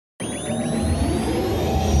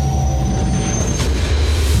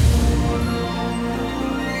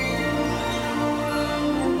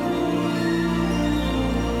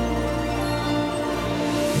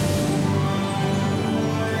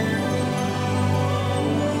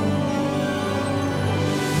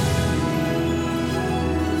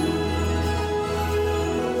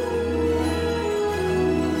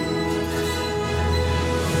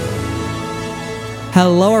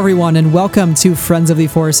Hello, everyone, and welcome to Friends of the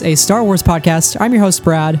Force, a Star Wars podcast. I'm your host,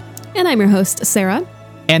 Brad. And I'm your host, Sarah.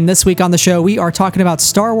 And this week on the show, we are talking about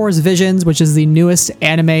Star Wars Visions, which is the newest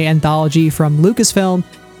anime anthology from Lucasfilm,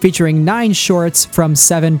 featuring 9 shorts from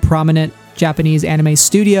 7 prominent Japanese anime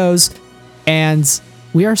studios. And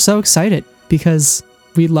we are so excited because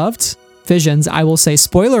we loved Visions. I will say,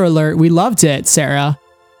 spoiler alert, we loved it, Sarah.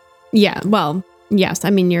 Yeah, well, yes. I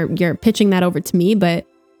mean, you're pitching that over to me, but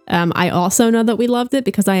I also know that we loved it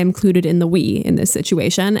because I am included in the we in this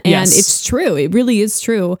situation. And Yes. It's true. It really is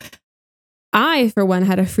true. I, for one,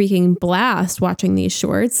 had a freaking blast watching these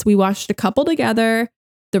shorts. We watched a couple together.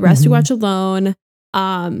 The rest we watched alone.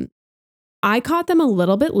 I caught them a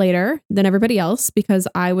little bit later than everybody else because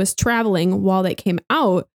I was traveling while they came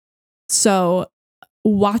out. So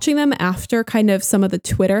watching them after kind of some of the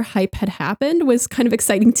Twitter hype had happened was kind of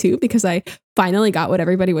exciting too, because I finally got what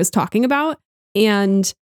everybody was talking about.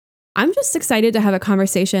 And I'm just excited to have a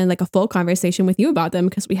conversation, like a full conversation with you about them,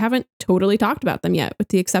 because we haven't totally talked about them yet, with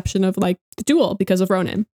the exception of like the duel because of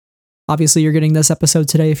Ronin. Obviously, you're getting this episode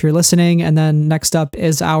today if you're listening, and then next up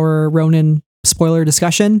is our Ronin spoiler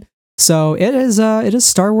discussion. So it is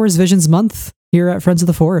Star Wars Visions month here at Friends of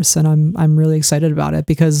the Force, and I'm really excited about it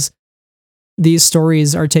because these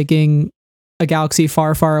stories are taking a galaxy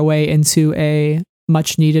far, far away into a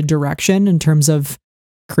much needed direction in terms of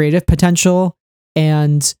creative potential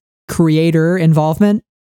and creator involvement,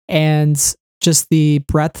 and just the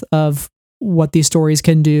breadth of what these stories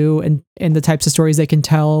can do and the types of stories they can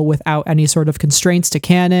tell without any sort of constraints to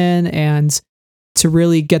canon, and to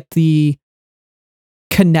really get the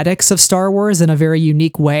kinetics of Star Wars in a very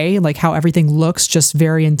unique way, like how everything looks just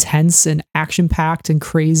very intense and action-packed and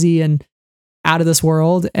crazy and out of this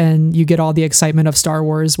world, and you get all the excitement of Star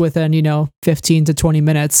Wars within 15 to 20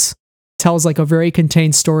 minutes. Tells like a very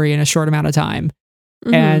contained story in a short amount of time.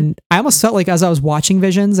 And I almost felt like as I was watching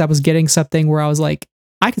Visions, I was getting something where I was like,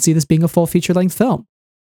 I could see this being a full feature-length film.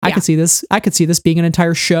 Yeah. I could see this being an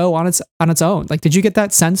entire show on its own. Like, did you get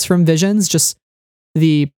that sense from Visions, just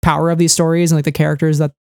the power of these stories and like the characters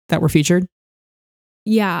that were featured?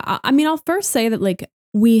 Yeah, I mean, I'll first say that like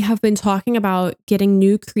we have been talking about getting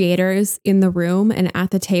new creators in the room and at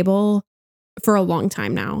the table for a long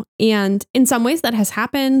time now. And in some ways that has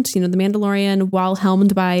happened. The Mandalorian, while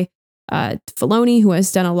helmed by Filoni, who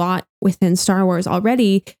has done a lot within Star Wars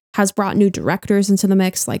already, has brought new directors into the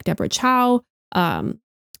mix, like Deborah Chow.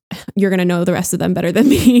 You're going to know the rest of them better than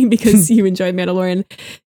me because you enjoyed Mandalorian.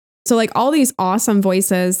 So like all these awesome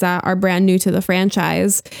voices that are brand new to the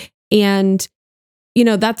franchise. And,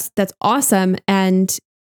 that's awesome. And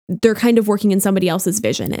they're kind of working in somebody else's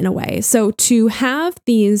vision in a way. So to have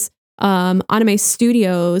these anime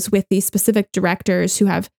studios with these specific directors who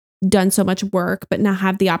have done so much work, but now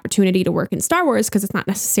have the opportunity to work in Star Wars because it's not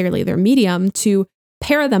necessarily their medium, to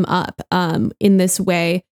pair them up in this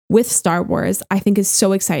way with Star Wars, I think is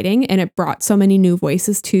so exciting. And it brought so many new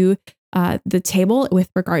voices to the table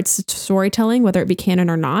with regards to storytelling, whether it be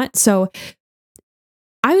canon or not. So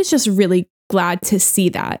I was just really glad to see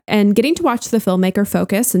that, and getting to watch the filmmaker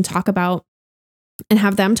focus and talk about and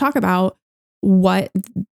have them talk about what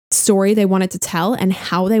story they wanted to tell and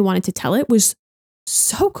how they wanted to tell it was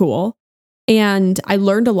so cool. And I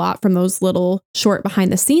learned a lot from those little short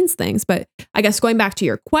behind the scenes things. But I guess going back to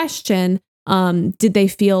your question, did they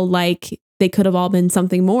feel like they could have all been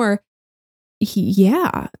something more?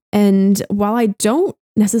 Yeah. And while I don't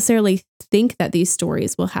necessarily think that these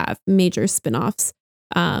stories will have major spinoffs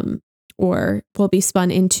or will be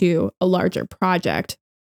spun into a larger project,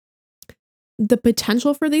 the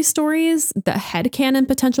potential for these stories, the headcanon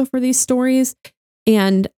potential for these stories,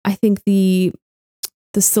 and I think the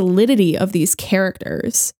solidity of these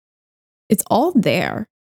characters, it's all there.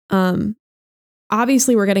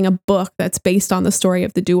 Obviously, we're getting a book that's based on the story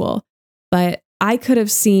of the duel, but I could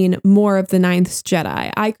have seen more of the Ninth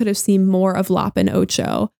Jedi. I could have seen more of Lop and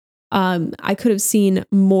Ocho. I could have seen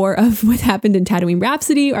more of what happened in Tatooine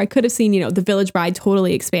Rhapsody, or I could have seen, The Village Bride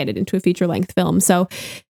totally expanded into a feature-length film. So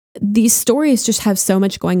these stories just have so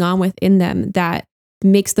much going on within them that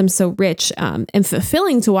makes them so rich and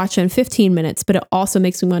fulfilling to watch in 15 minutes. But it also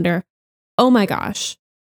makes me wonder, oh my gosh,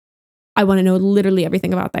 I want to know literally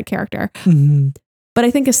everything about that character. But I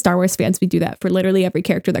think as Star Wars fans, we do that for literally every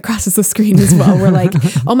character that crosses the screen as well. We're like,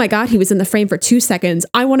 oh my God, he was in the frame for 2 seconds.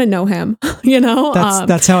 I want to know him,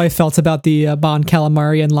 That's how I felt about the Mon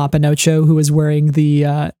Calamari and Lop and Ocho, who was wearing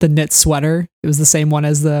the knit sweater. It was the same one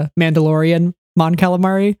as the Mandalorian Mon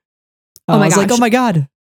Calamari. Oh my I was gosh. like, oh my God,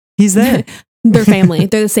 he's there. They're family.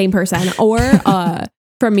 They're the same person. Or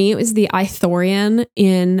for me, it was the Ithorian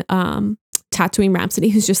in Tatooine Rhapsody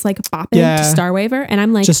who's just like bopping Yeah. to Star Waver. And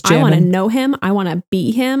I'm like, Just I want to jamming. know him. I want to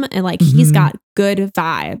be him. And like, he's Mhm. got good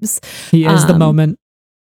vibes. He is the Um, moment.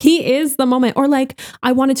 He is the moment. Or like,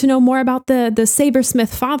 I wanted to know more about the Sabersmith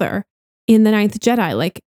father in The Ninth Jedi.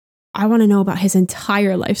 Like, I want to know about his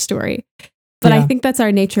entire life story. But I Yeah. think that's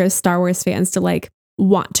our nature as Star Wars fans to like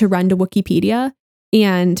want to run to Wikipedia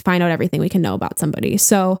and find out everything we can know about somebody.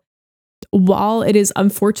 So while it is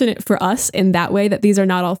unfortunate for us in that way that these are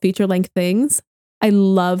not all feature length things, I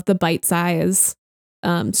love the bite size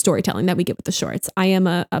storytelling that we get with the shorts. I am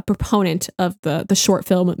a proponent of the short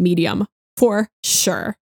film medium for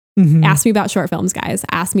sure. Mhm. Ask me about short films, guys.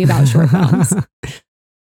 Ask me about short films.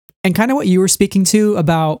 And kind of what you were speaking to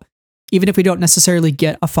about, even if we don't necessarily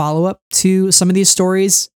get a follow-up to some of these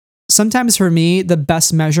stories, sometimes for me, the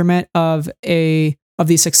best measurement of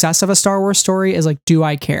the success of a Star Wars story is like, do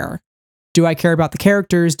I care? Do I care about the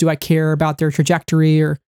characters? Do I care about their trajectory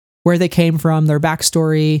or where they came from, their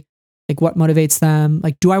backstory, like what motivates them?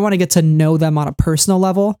 Like, do I want to get to know them on a personal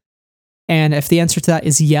level? And if the answer to that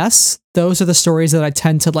is yes, those are the stories that I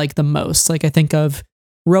tend to like the most. Like I think of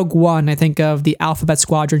Rogue One, I think of the Alphabet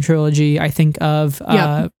Squadron trilogy, I think of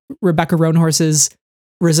Rebecca Roanhorse's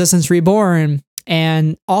Resistance Reborn,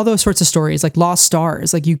 and all those sorts of stories, like Lost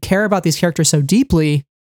Stars. Like you care about these characters so deeply.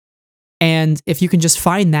 And if you can just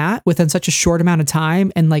find that within such a short amount of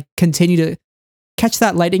time and like continue to catch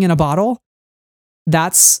that lightning in a bottle,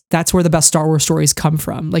 that's where the best Star Wars stories come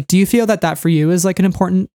from. Like, do you feel that for you is like an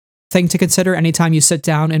important thing to consider anytime you sit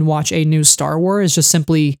down and watch a new Star Wars, just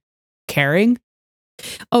simply caring?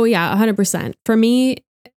 Oh yeah, 100%. For me,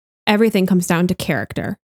 everything comes down to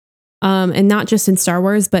character. And not just in Star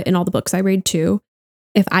Wars, but in all the books I read too.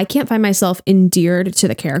 If I can't find myself endeared to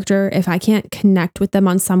the character, if I can't connect with them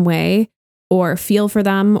on some way or feel for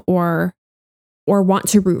them or want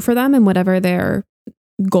to root for them in whatever their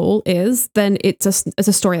goal is, then it's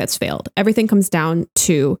a story that's failed. Everything comes down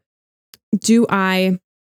to, do I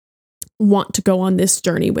want to go on this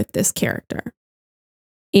journey with this character?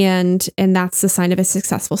 And that's the sign of a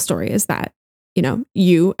successful story, is that, you know,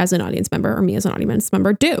 you as an audience member or me as an audience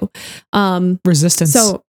member do. Resistance.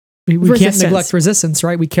 So we can't Resistance. neglect Resistance,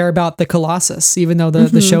 right? We care about the Colossus, even though the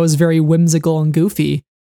Mhm. show is very whimsical and goofy.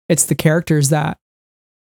 It's the characters that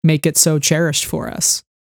make it so cherished for us.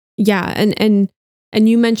 Yeah, and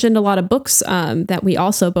you mentioned a lot of books that we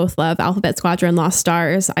also both love, Alphabet Squadron, Lost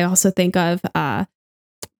Stars. I also think of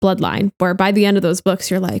Bloodline, where by the end of those books,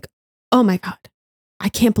 you're like, oh my God, I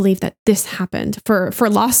can't believe that this happened. For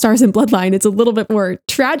Lost Stars and Bloodline, it's a little bit more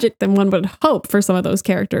tragic than one would hope for some of those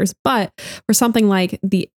characters. But for something like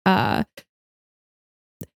the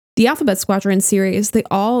Alphabet Squadron series, they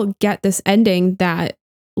all get this ending that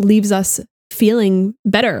leaves us feeling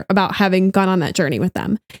better about having gone on that journey with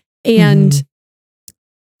them. And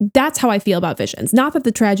that's how I feel about Visions. Not that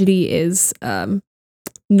the tragedy is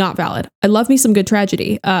not valid. I love me some good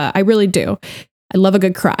tragedy. I really do. I love a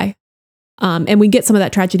good cry. And we get some of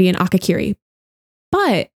that tragedy in Akakiri.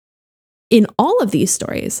 But in all of these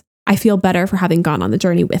stories, I feel better for having gone on the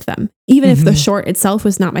journey with them. Even if the short itself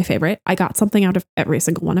was not my favorite, I got something out of every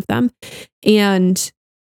single one of them. And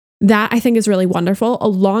that I think is really wonderful,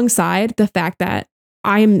 alongside the fact that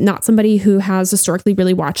I am not somebody who has historically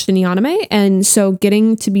really watched any anime. And so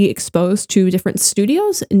getting to be exposed to different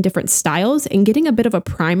studios and different styles and getting a bit of a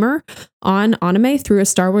primer on anime through a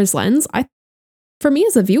Star Wars lens, for me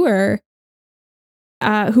as a viewer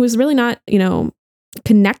who is really not,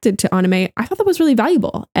 connected to anime, I thought that was really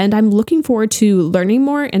valuable. And I'm looking forward to learning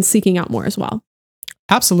more and seeking out more as well.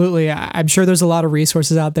 Absolutely. I'm sure there's a lot of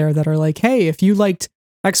resources out there that are like, hey, if you liked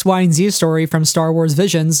X, Y, and Z story from Star Wars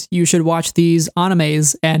Visions, you should watch these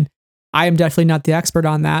animes. And I am definitely not the expert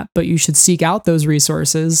on that, but you should seek out those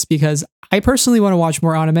resources, because I personally want to watch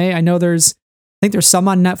more anime. I know I think there's some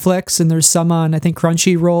on Netflix, and there's some on, I think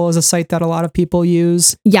Crunchyroll is a site that a lot of people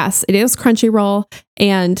use. Yes, it is Crunchyroll.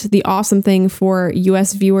 And the awesome thing for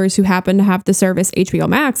US viewers who happen to have the service HBO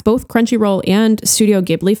Max, both Crunchyroll and Studio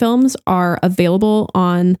Ghibli films are available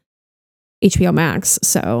on HBO Max.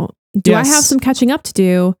 So do I have some catching up to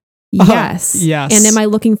do? Yes. Yes. And am I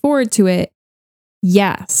looking forward to it?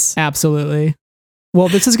 Yes. Absolutely. Well,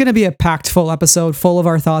 this is going to be a packed full episode full of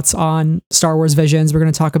our thoughts on Star Wars Visions. We're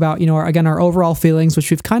going to talk about, our overall feelings, which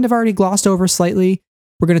we've kind of already glossed over slightly.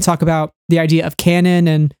 We're going to talk about the idea of canon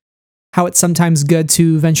and how it's sometimes good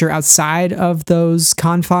to venture outside of those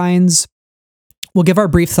confines. We'll give our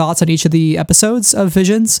brief thoughts on each of the episodes of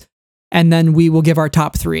Visions, and then we will give our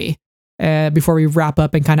top 3 before we wrap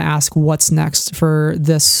up and kind of ask what's next for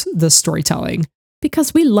this storytelling.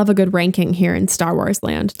 Because we love a good ranking here in Star Wars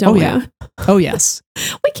land, don't we? Yeah. Oh, yes.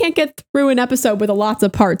 We can't get through an episode with lots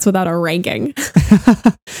of parts without a ranking.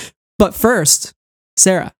 But first,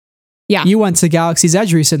 Sarah. Yeah. You went to Galaxy's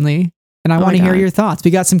Edge recently, and I want to hear your thoughts.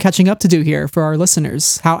 We got some catching up to do here for our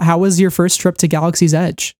listeners. How was your first trip to Galaxy's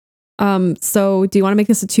Edge? So do you want to make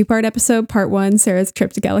this a 2-part episode? Part 1, Sarah's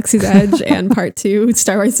trip to Galaxy's Edge, and part 2,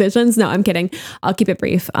 Star Wars Visions? No, I'm kidding. I'll keep it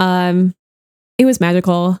brief. It was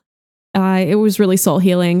magical. It was really soul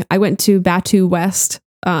healing. I went to Batuu West,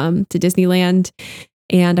 to Disneyland,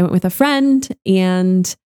 and I went with a friend,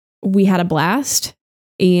 and we had a blast.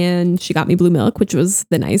 And she got me blue milk, which was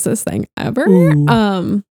the nicest thing ever.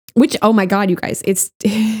 Which, oh my God, you guys, it's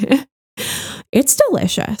it's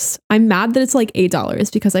delicious. I'm mad that it's like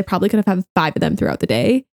 $8 because I probably could have had 5 of them throughout the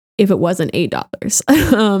day if it wasn't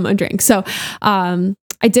 $8 a drink. So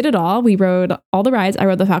I did it all. We rode all the rides. I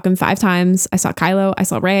rode the Falcon 5 times. I saw Kylo. I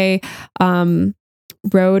saw Rey.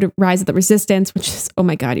 Rode Rise of the Resistance, which is, oh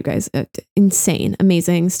my God, you guys, insane,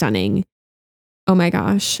 amazing, stunning. Oh my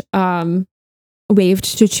gosh.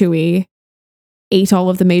 Waved to Chewie, ate all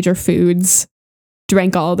of the major foods,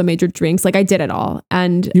 drank all of the major drinks. Like I did it all.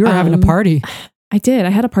 And you were having a party. I did. I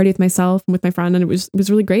had a party with myself and with my friend, and it was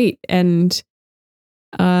really great. And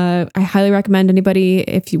I highly recommend anybody,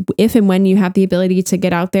 if and when you have the ability to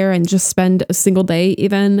get out there and just spend a single day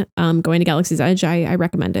even going to Galaxy's Edge, I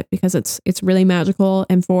recommend it because it's really magical.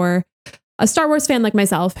 And for a Star Wars fan like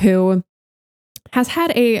myself who has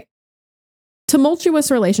had a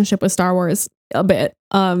tumultuous relationship with Star Wars a bit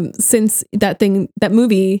since that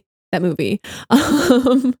movie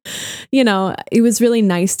you know, it was really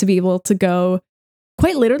nice to be able to go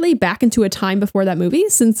quite literally back into a time before that movie,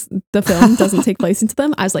 since the film doesn't take place into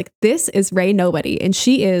them. I was like, this is Rey Nobody, and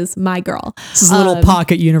she is my girl. This is a little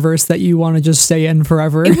pocket universe that you want to just stay in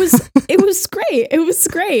forever. It was great. It was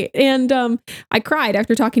great. And I cried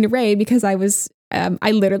after talking to Rey because I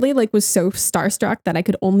literally was so starstruck that I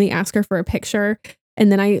could only ask her for a picture. And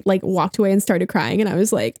then I walked away and started crying. And I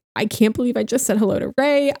was like, I can't believe I just said hello to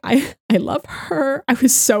Rey. I love her. I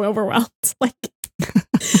was so overwhelmed.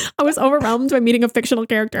 I was overwhelmed by meeting a fictional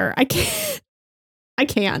character. I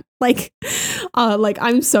can't.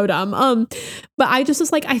 I'm so dumb. But I just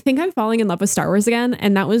was like, I think I'm falling in love with Star Wars again.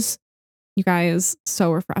 And that was, you guys,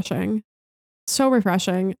 so refreshing. So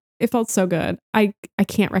refreshing. It felt so good. I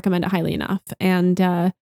can't recommend it highly enough. And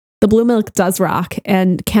the blue milk does rock.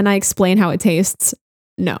 And can I explain how it tastes?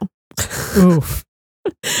 No. Oof.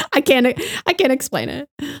 I can't explain it.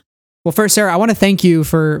 Well, first, Sarah, I want to thank you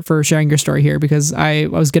for sharing your story here, because I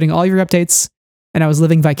was getting all your updates and I was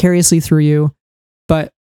living vicariously through you.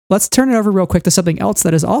 But let's turn it over real quick to something else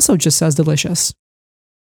that is also just as delicious.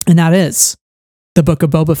 And that is the Book of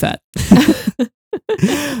Boba Fett.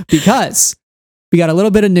 Because we got a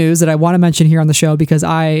little bit of news that I want to mention here on the show, because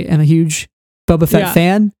I am a huge Boba Fett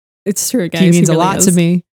fan. It's true, guys. He means a lot to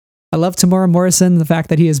me. I love Tamora Morrison, the fact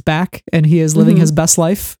that he is back and he is living his best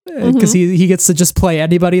life, because he gets to just play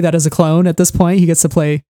anybody that is a clone at this point. He gets to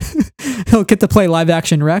play, he'll get to play live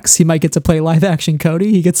action Rex. He might get to play live action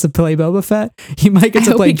Cody. He gets to play Boba Fett. He might get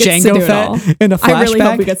to play Jango Fett in a flashback. I really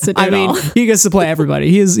hope he gets to do it all. He gets to play everybody.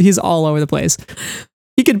 He's all over the place.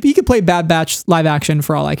 He could play Bad Batch live action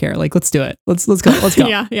for all I care. Let's do it. Let's go.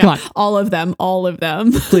 Yeah. Come on. All of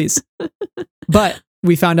them. Please. But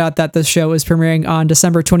we found out that the show is premiering on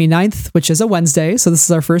December 29th, which is a Wednesday. So this is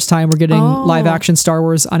our first time we're getting live action Star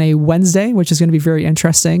Wars on a Wednesday, which is going to be very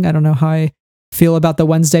interesting. I don't know how I feel about the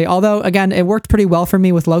Wednesday. Although, again, it worked pretty well for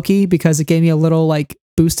me with Loki because it gave me a little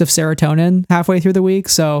boost of serotonin halfway through the week.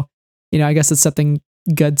 So, I guess it's something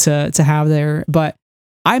good to have there. But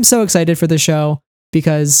I'm so excited for the show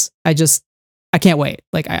because I can't wait.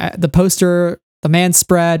 The poster, the man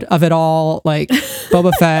spread of it all,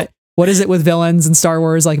 Boba Fett. What is it with villains in Star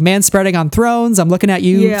Wars? Man spreading on thrones. I'm looking at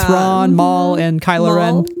you, Thrawn, Maul, and Kylo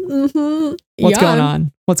Ren. What's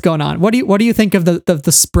going on? What do you think of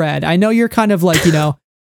the spread? I know you're kind of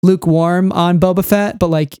lukewarm on Boba Fett,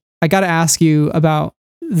 but I got to ask you about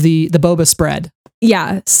the Boba spread.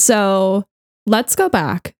 Yeah. So let's go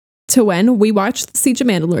back to when we watched the Siege of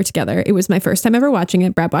Mandalore together. It was my first time ever watching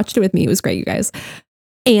it. Brad watched it with me. It was great, you guys.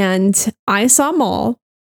 And I saw Maul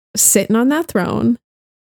sitting on that throne.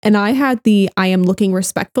 And I had the I am looking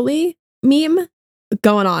respectfully meme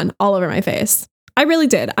going on all over my face. I really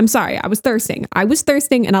did. I'm sorry. I was thirsting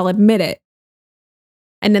and I'll admit it.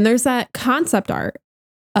 And then there's that concept art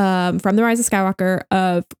from The Rise of Skywalker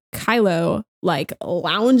of Kylo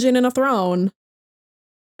lounging in a throne.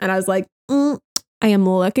 And I was like, I am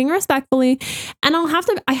looking respectfully. And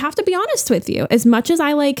I have to be honest with you. As much as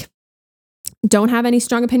I don't have any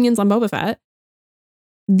strong opinions on Boba Fett,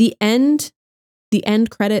 the end the end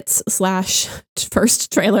credits /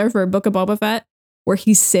 first trailer for Book of Boba Fett, where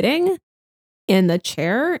he's sitting in the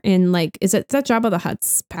chair in like, is that Jabba the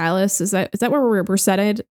Hutt's palace? Is that where we're set?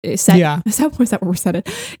 Yeah. Is that where we're set?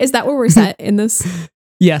 Is that where we're set in this?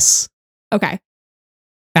 Yes. Okay.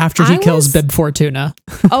 After he kills Bib Fortuna.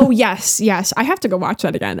 Oh, yes. I have to go watch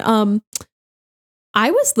that again.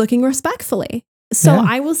 I was looking respectfully. So Yeah.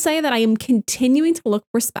 I will say that I am continuing to look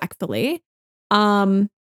respectfully.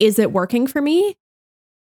 Is it working for me?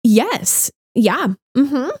 Yes. Yeah.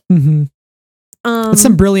 Mm-hmm. It's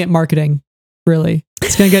some brilliant marketing, really.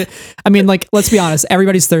 It's gonna get. I mean, like, let's be honest.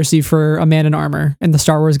 Everybody's thirsty for a man in armor in the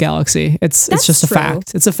Star Wars galaxy. It's just a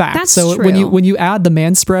fact. It's a fact. That's so true. when you add the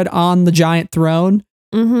man spread on the giant throne,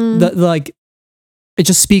 the like, it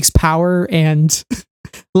just speaks power and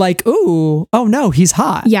like, ooh, oh no, he's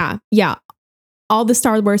hot. Yeah. All the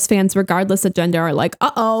Star Wars fans, regardless of gender, are like,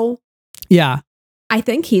 uh-oh. Yeah. I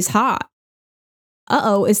think he's hot.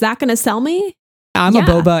 Uh-oh, is that going to sell me? I'm a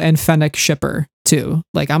Boba and Fennec shipper too.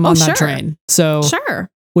 Like, I'm on that train. So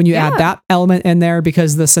when you add that element in there,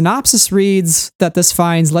 because the synopsis reads that this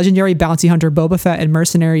finds legendary bounty hunter Boba Fett and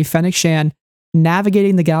mercenary Fennec Shan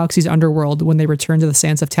navigating the galaxy's underworld when they return to the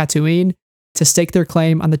sands of Tatooine to stake their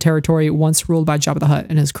claim on the territory once ruled by Jabba the Hutt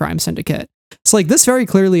and his crime syndicate. So like, this very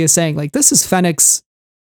clearly is saying like, this is Fennec's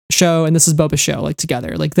show and this is Boba's show, like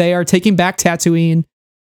together. Like, they are taking back Tatooine.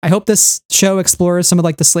 I hope this show explores some of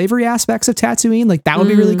like the slavery aspects of Tatooine. Like, that would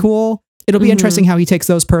be really cool. It'll be interesting how he takes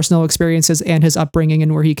those personal experiences and his upbringing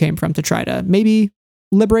and where he came from to try to maybe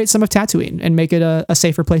liberate some of Tatooine and make it a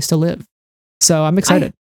safer place to live. So I'm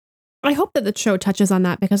excited. I hope that the show touches on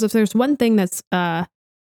that, because if there's one thing that's an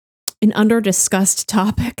under discussed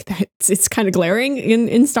topic that it's kind of glaring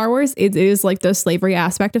in Star Wars, it is like the slavery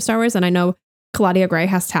aspect of Star Wars. And I know Claudia Gray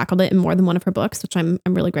has tackled it in more than one of her books, which I'm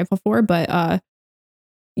really grateful for. But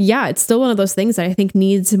yeah, it's still one of those things that I think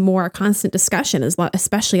needs more constant discussion,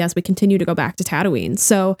 especially as we continue to go back to Tatooine.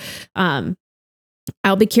 So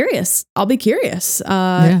I'll be curious.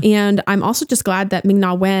 And I'm also just glad that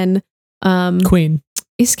Ming-Na Wen Queen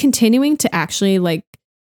is continuing to actually, like,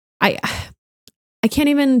 I can't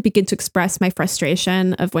even begin to express my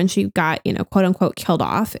frustration of when she got, quote unquote, killed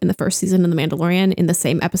off in the first season of The Mandalorian in the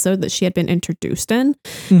same episode that she had been introduced in.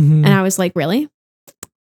 And I was like, really?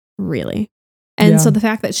 And so the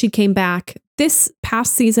fact that she came back this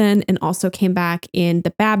past season and also came back in the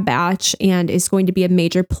Bad Batch and is going to be a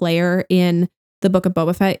major player in the Book of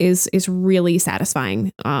Boba Fett is really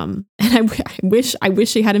satisfying. And I wish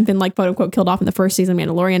she hadn't been, like, quote unquote, killed off in the first season of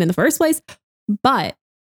Mandalorian in the first place. But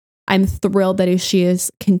I'm thrilled that she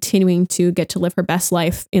is continuing to get to live her best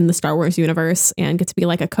life in the Star Wars universe and get to be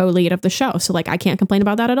like a co-lead of the show. So, like, I can't complain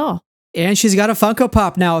about that at all. And she's got a Funko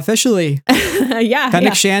Pop now, officially.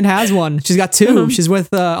 Fennec Shan has one. She's got two. She's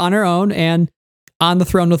with On Her Own and On the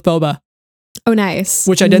Throne with Boba. Oh, nice.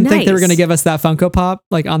 Which I didn't think they were going to give us that Funko Pop,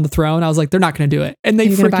 like, on the throne. I was like, they're not going to do it. And they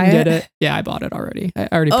freaking did it. Yeah, I bought it already. I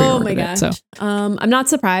already pre-ordered it. So. I'm not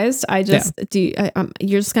surprised. I just,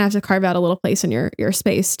 you're just going to have to carve out a little place in your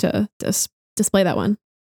space to display that one.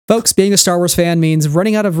 Folks, being a Star Wars fan means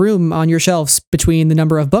running out of room on your shelves between the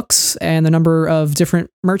number of books and the number of different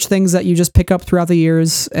merch things that you just pick up throughout the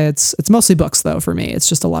years. It's mostly books, though, for me. It's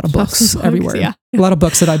just a lot of books everywhere. Yeah. A lot of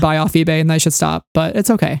books that I buy off eBay and I should stop, but it's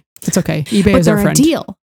okay. It's okay. eBay is our friend.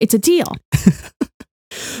 It's a deal.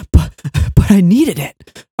 but I needed it.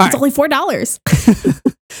 It's only $4.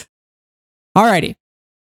 Alrighty.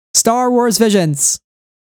 Star Wars Visions.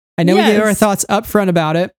 I know we gave our thoughts up front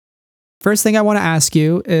about it. First thing I want to ask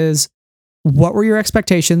you is, what were your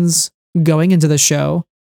expectations going into the show?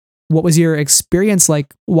 What was your experience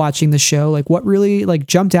like watching the show? Like, what really like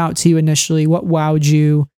jumped out to you initially? What wowed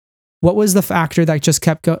you? What was the factor that just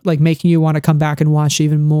kept making you want to come back and watch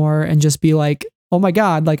even more and just be like, oh my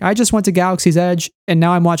God, like, I just went to Galaxy's Edge and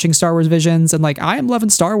now I'm watching Star Wars Visions and like, I am loving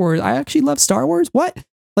Star Wars. I actually love Star Wars. What?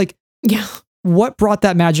 Like, yeah. What brought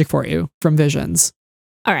that magic for you from Visions?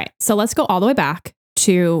 All right. So let's go all the way back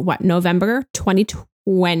to November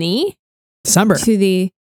 2020.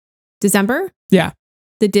 December? Yeah.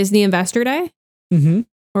 The Disney Investor Day. Mm-hmm.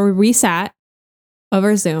 Where we sat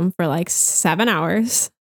over Zoom for like 7 hours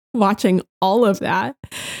watching all of that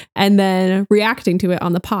and then reacting to it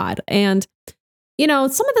on the pod. And,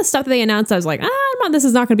 some of the stuff that they announced, I was like, this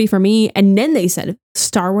is not going to be for me. And then they said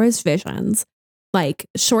Star Wars Visions, like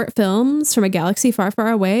short films from a galaxy far, far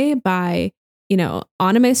away by,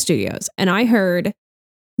 Anime Studios. And I heard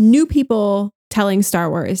new people telling Star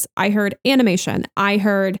Wars. I heard animation. I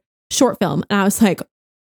heard short film. And I was like,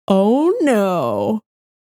 oh no,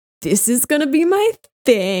 this is going to be my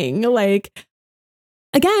thing. Like,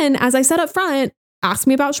 again, as I said up front, ask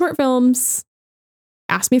me about short films.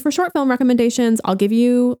 ask me for short film recommendations. I'll give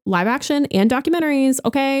you live action and documentaries.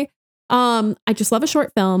 Okay. I just love a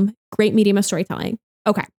short film. Great medium of storytelling.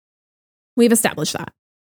 Okay. We've established that.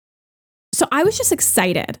 So I was just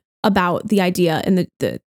excited about the idea and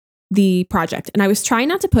the project. And I was trying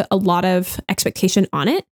not to put a lot of expectation on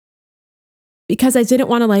it because I didn't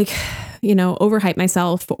want to overhype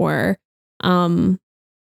myself or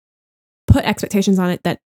put expectations on it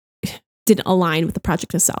that didn't align with the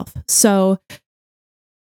project itself. So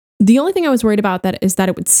the only thing I was worried about is that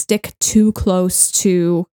it would stick too close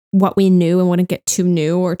to what we knew and wouldn't get too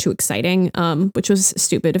new or too exciting, which was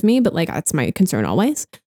stupid of me, but that's my concern always.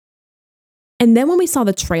 And then when we saw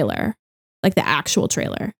the trailer, the actual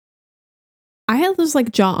trailer, I had this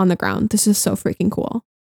jaw on the ground. This is so freaking cool.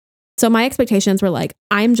 So my expectations were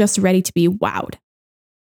I'm just ready to be wowed.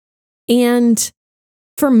 And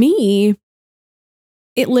for me,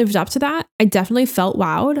 it lived up to that. I definitely felt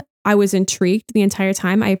wowed. I was intrigued the entire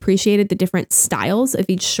time. I appreciated the different styles of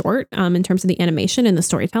each short in terms of the animation and the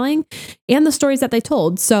storytelling and the stories that they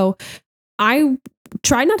told. So I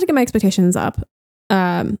tried not to get my expectations up,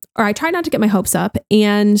 or I tried not to get my hopes up.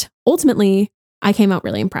 And ultimately, I came out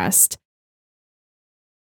really impressed.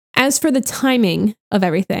 As for the timing of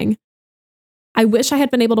everything, I wish I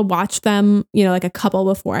had been able to watch them, a couple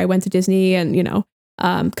before I went to Disney and,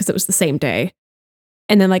 because it was the same day.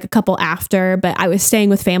 And then a couple after, but I was staying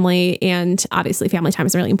with family, and obviously family time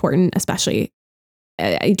is really important, especially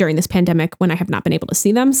during this pandemic when I have not been able to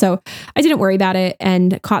see them. So I didn't worry about it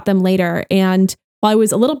and caught them later. And while I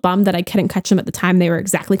was a little bummed that I couldn't catch them at the time they were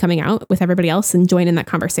exactly coming out with everybody else and join in that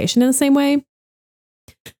conversation in the same way,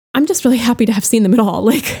 I'm just really happy to have seen them at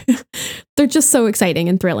all. They're just so exciting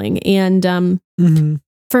and thrilling. And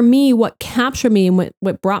for me, what captured me and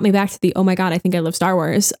what brought me back to the, oh my God, I think I love Star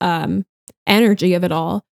Wars energy of it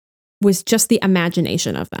all was just the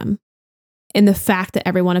imagination of them and the fact that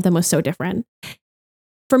every one of them was so different.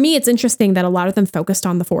 For me, it's interesting that a lot of them focused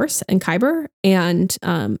on the Force and Kyber and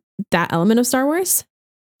that element of Star Wars.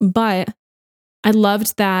 But I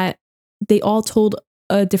loved that they all told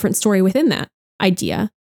a different story within that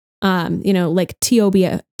idea.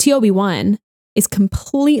 TOB1 is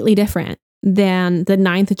completely different than the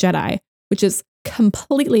Ninth Jedi, which is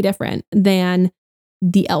completely different than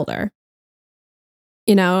the Elder.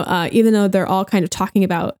 Even though they're all kind of talking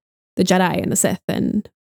about the Jedi and the Sith and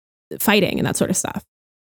fighting and that sort of stuff.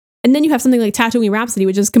 And then you have something like Tatooine Rhapsody,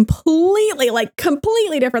 which is completely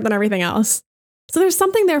different than everything else. So there's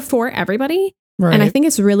something there for everybody. Right. And I think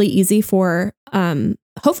it's really easy for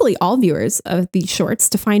hopefully all viewers of these shorts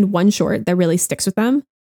to find one short that really sticks with them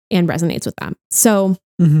and resonates with them. So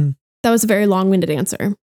that was a very long-winded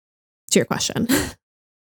answer to your question.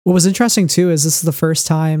 What was interesting too is this is the first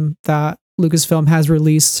time that Lucasfilm has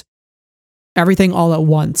released everything all at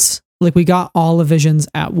once. We got all the visions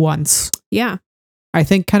at once. Yeah. I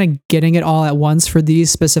think kind of getting it all at once for these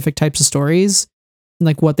specific types of stories,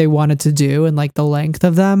 and what they wanted to do and the length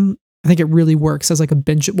of them, I think it really works as a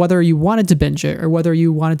binge, whether you wanted to binge it or whether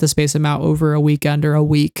you wanted to space them out over a weekend or a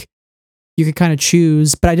week, you could kind of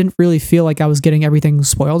choose. But I didn't really feel like I was getting everything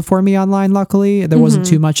spoiled for me online. Luckily, there wasn't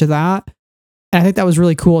too much of that. And I think that was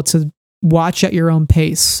really cool to watch at your own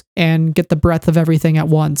pace and get the breadth of everything at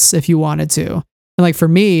once if you wanted to. And for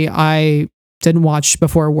me, I didn't watch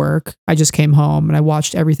before work. I just came home and I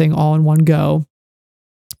watched everything all in one go.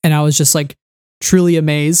 And I was just truly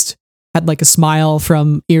amazed, had a smile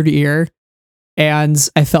from ear to ear, and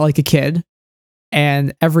I felt like a kid.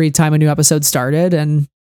 And every time a new episode started and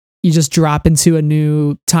you just drop into a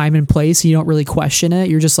new time and place, you don't really question it.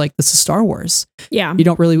 You're just this is Star Wars. Yeah. You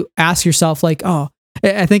don't really ask yourself oh,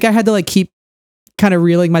 I think I had to keep kind of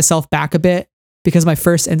reeling myself back a bit because my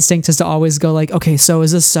first instinct is to always go okay, so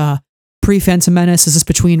is this pre-Phantom Menace? Is this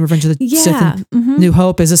between Revenge of the Sith and New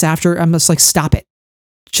Hope? Is this after? I'm just stop it.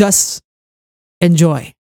 Just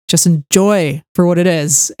enjoy. Just enjoy for what it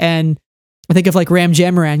is. And I think of Ram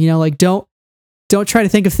Jamaran, don't try to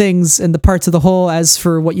think of things in the parts of the whole as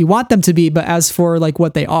for what you want them to be, but as for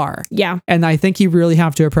what they are. Yeah. And I think you really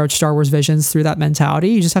have to approach Star Wars Visions through that mentality.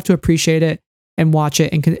 You just have to appreciate it and watch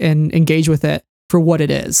it and engage with it for what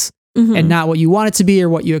it is. And not what you want it to be or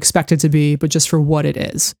what you expect it to be, but just for what it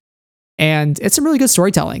is. And it's some really good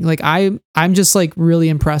storytelling. I'm just really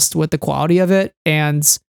impressed with the quality of it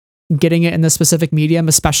and getting it in the specific medium,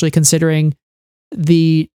 especially considering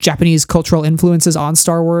the Japanese cultural influences on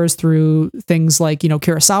Star Wars through things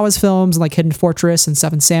Kurosawa's films like Hidden Fortress and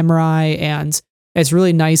Seven Samurai. And it's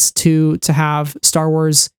really nice to have Star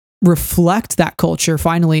Wars reflect that culture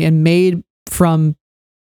finally and made from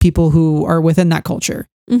people who are within that culture.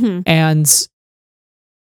 And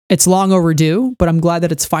it's long overdue, but I'm glad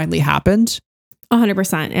that it's finally happened.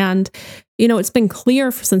 100%. And, it's been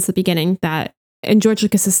clear since the beginning that, and George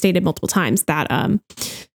Lucas has stated multiple times that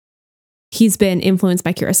he's been influenced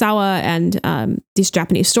by Kurosawa and these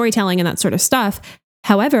Japanese storytelling and that sort of stuff.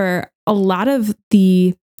 However, a lot of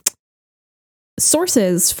the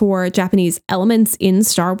sources for Japanese elements in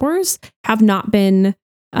Star Wars have not been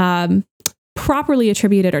properly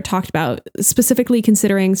attributed or talked about, specifically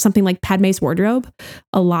considering something like Padme's wardrobe.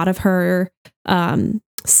 A lot of her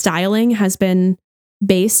styling has been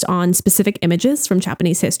based on specific images from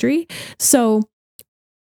Japanese history. So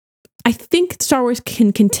I think Star Wars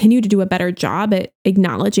can continue to do a better job at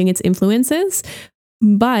acknowledging its influences.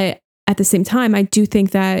 But at the same time, I do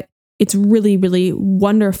think that it's really, really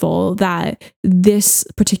wonderful that this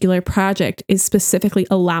particular project is specifically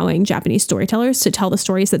allowing Japanese storytellers to tell the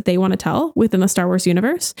stories that they want to tell within the Star Wars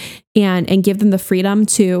universe and give them the freedom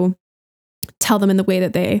to tell them in the way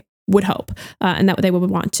that they would hope and that they would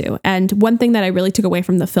want to. And one thing that I really took away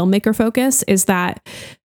from the filmmaker focus is that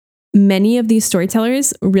many of these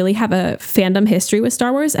storytellers really have a fandom history with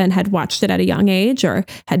Star Wars and had watched it at a young age or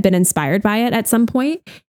had been inspired by it at some point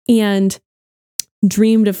and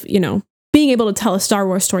dreamed of, being able to tell a Star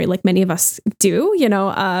Wars story like many of us do,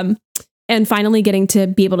 and finally getting to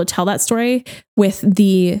be able to tell that story with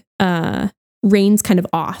the reins kind of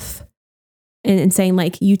off and saying,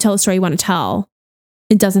 like, you tell a story you want to tell.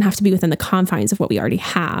 It doesn't have to be within the confines of what we already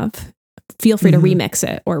have. Feel free to remix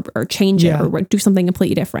it or change it or do something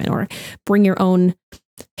completely different or bring your own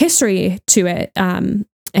history to it. I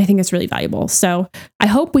think it's really valuable. So I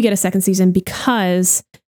hope we get a second season because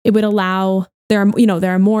it would allow, there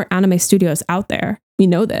are more anime studios out there. We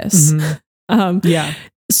know this.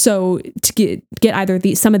 So to get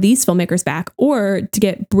either some of these filmmakers back or to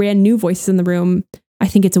get brand new voices in the room, I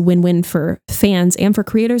think it's a win-win for fans and for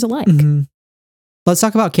creators alike. Let's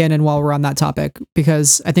talk about canon while we're on that topic,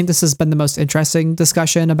 because I think this has been the most interesting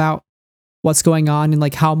discussion about what's going on and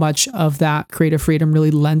like how much of that creative freedom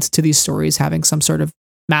really lent to these stories having some sort of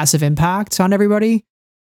massive impact on everybody.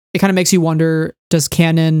 It kind of makes you wonder, does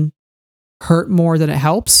canon hurt more than it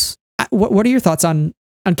helps? What are your thoughts on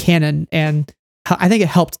canon? And I think it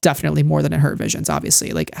helped definitely more than it hurt Visions,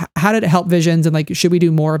 obviously. Like, how did it help Visions? And like, should we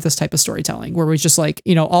do more of this type of storytelling where we just like,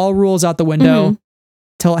 all rules out the window,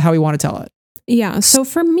 tell it how we want to tell it? Yeah. So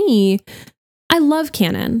for me, I love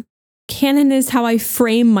canon. Canon is how I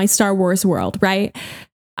frame my Star Wars world, right?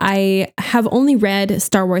 I have only read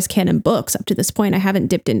Star Wars canon books up to this point. I haven't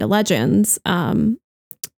dipped into Legends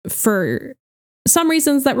for some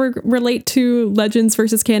reasons that relate to Legends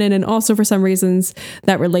versus canon, and also for some reasons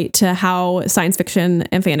that relate to how science fiction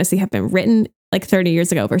and fantasy have been written like 30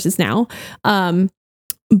 years ago versus now.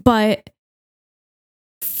 But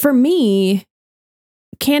for me,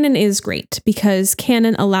 canon is great because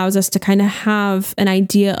canon allows us to kind of have an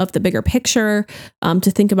idea of the bigger picture,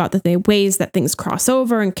 to think about the ways that things cross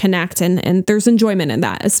over and connect. And there's enjoyment in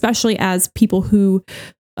that, especially as people who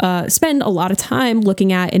spend a lot of time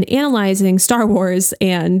looking at and analyzing Star Wars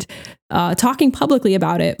and talking publicly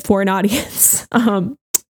about it for an audience.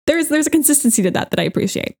 There's a consistency to that I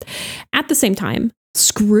appreciate. At the same time,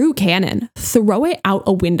 screw canon, throw it out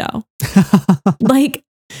a window. Like,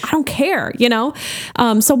 I don't care,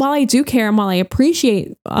 So while I do care and while I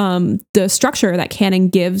appreciate the structure that canon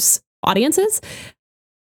gives audiences,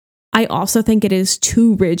 I also think it is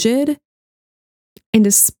too rigid. And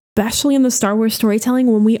especially in the Star Wars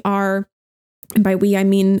storytelling, when we are, and by we, I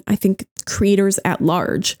mean, I think creators at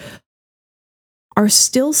large are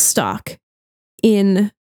still stuck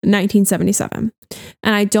in 1977.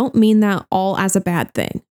 And I don't mean that all as a bad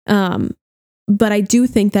thing. But I do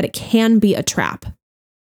think that it can be a trap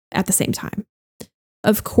at the same time.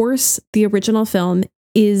 Of course, the original film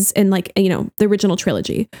is, and like, the original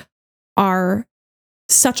trilogy are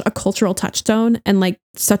such a cultural touchstone and like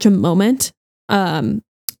such a moment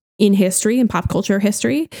in history and pop culture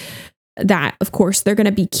history that, of course, they're going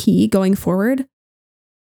to be key going forward.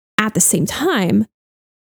 At the same time,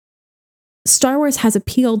 Star Wars has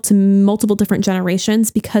appealed to multiple different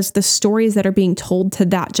generations because the stories that are being told to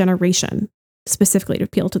that generation specifically to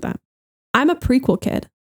appeal to them. I'm a prequel kid.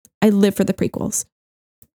 I live for the prequels.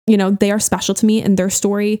 They are special to me, and their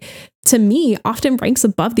story, to me, often ranks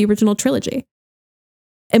above the original trilogy.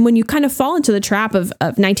 And when you kind of fall into the trap of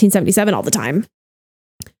 1977 all the time,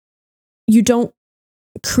 you don't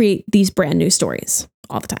create these brand new stories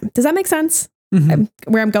all the time. Does that make sense?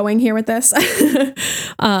 Where I'm going here with this?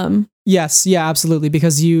 Yes. Yeah, absolutely.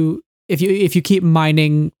 Because if you keep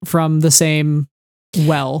mining from the same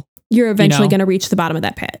well, you're eventually going to reach the bottom of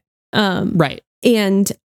that pit. Right.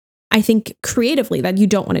 And I think creatively that you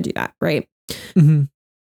don't want to do that, right?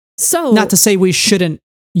 So, not to say we shouldn't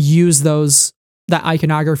use those that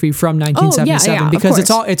iconography from 1977 of because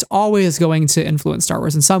course. it's always going to influence Star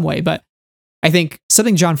Wars in some way. But I think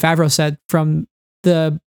something Jon Favreau said from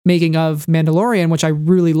the making of Mandalorian, which I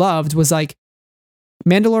really loved, was like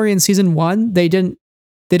Mandalorian season 1, they didn't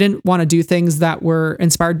want to do things that were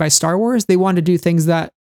inspired by Star Wars. They wanted to do things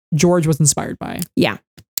that George was inspired by. Yeah.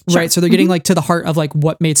 Right. Sure. So they're getting like to the heart of like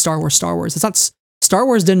what made Star Wars Star Wars. It's not Star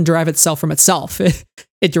Wars didn't derive itself from itself.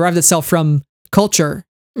 It derived itself from culture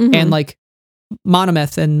and like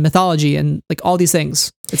monomyth and mythology and like all these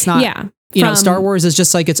things. It's not, Star Wars is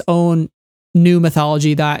just like its own new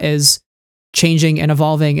mythology that is changing and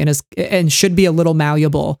evolving and should be a little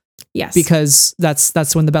malleable. Yes. Because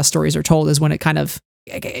that's when the best stories are told, is when it kind of,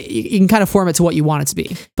 you can kind of form it to what you want it to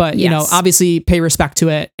be. But, obviously pay respect to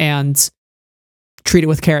it and treat it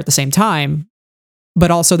with care at the same time. But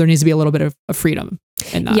also there needs to be a little bit of freedom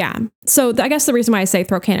in that. Yeah. So I guess the reason why I say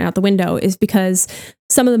throw canon out the window is because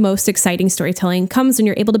some of the most exciting storytelling comes when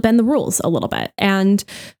you're able to bend the rules a little bit. And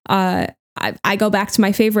I go back to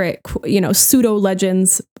my favorite, pseudo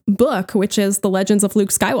legends book, which is The Legends of Luke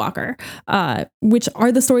Skywalker, which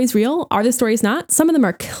are the stories real? Are the stories not? Some of them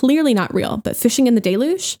are clearly not real, but fishing in the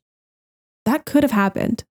deluge, that could have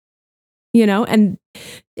happened, and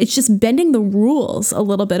it's just bending the rules a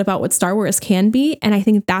little bit about what Star Wars can be. And I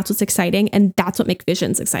think that's what's exciting. And that's what makes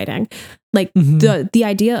Visions exciting. Like the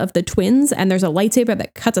idea of the twins, and there's a lightsaber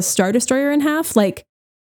that cuts a Star Destroyer in half, like,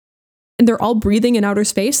 and they're all breathing in outer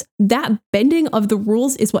space. That bending of the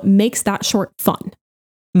rules is what makes that short fun.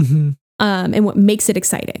 And what makes it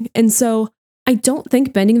exciting. And so I don't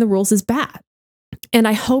think bending the rules is bad. And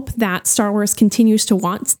I hope that Star Wars continues to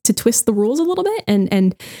want to twist the rules a little bit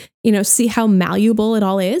and see how malleable it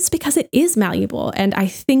all is, because it is malleable. And I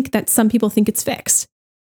think that some people think it's fixed,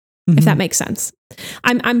 if that makes sense.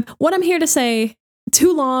 What I'm here to say,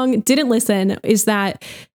 too long, didn't listen, is that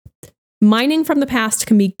mining from the past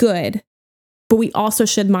can be good, but we also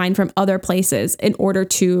should mine from other places in order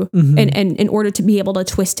to and in order to be able to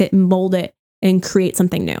twist it and mold it and create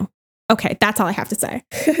something new. Okay, that's all I have to say.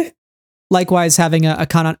 Likewise, having a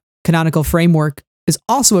canonical framework is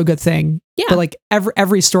also a good thing. Yeah. But like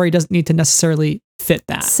every story doesn't need to necessarily fit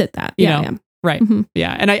that. Yeah. Right.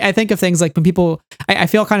 Yeah. And I think of things like when people, I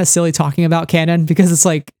feel kind of silly talking about canon because it's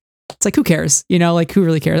like who cares? Like who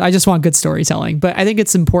really cares? I just want good storytelling. But I think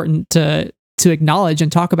it's important to acknowledge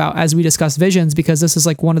and talk about as we discuss Visions, because this is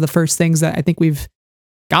like one of the first things that I think we've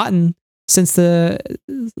gotten since the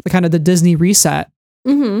kind of the Disney reset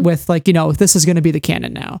with like, this is going to be the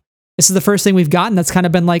canon now. This is the first thing we've gotten that's kind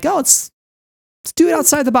of been like, oh, let's do it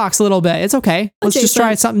outside the box a little bit. It's okay. Let's just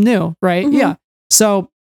try something new. Right. Yeah. So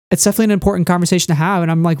it's definitely an important conversation to have. And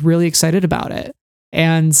I'm like really excited about it.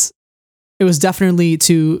 And it was definitely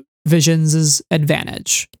to Visions'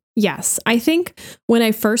 advantage. Yes. I think when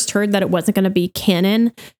I first heard that it wasn't going to be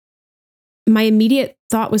canon, my immediate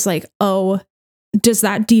thought was like, oh, does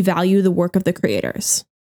that devalue the work of the creators?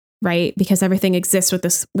 Right? Because everything exists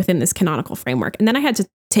within this canonical framework. And then I had to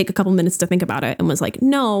take a couple minutes to think about it and was like,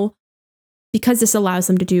 no, because this allows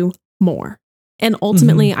them to do more. And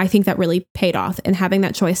ultimately, I think that really paid off. And having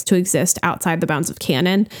that choice to exist outside the bounds of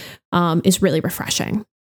canon is really refreshing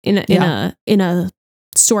in a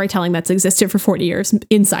storytelling that's existed for 40 years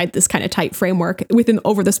inside this kind of tight framework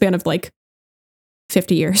over the span of like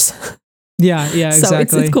 50 years. Yeah, exactly.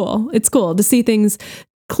 So it's cool. It's cool to see things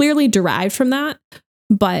clearly derived from that,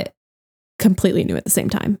 but completely new at the same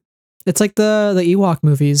time. It's like the Ewok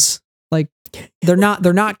movies. Like they're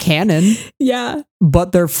not canon. Yeah.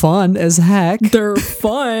 But they're fun as heck. They're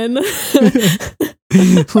fun.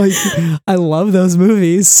 Like I love those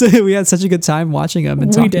movies. We had such a good time watching them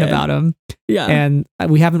and talking about them. Yeah. And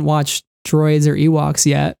we haven't watched Droids or Ewoks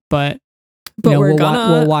yet, but we'll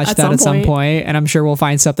watch that at some point, and I'm sure we'll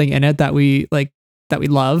find something in it that we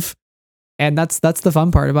love. And that's the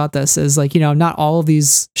fun part about this is like, not all of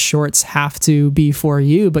these shorts have to be for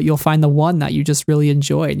you, but you'll find the one that you just really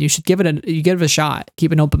enjoy, and you should give it a shot.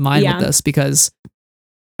 Keep an open mind with this, because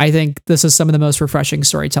I think this is some of the most refreshing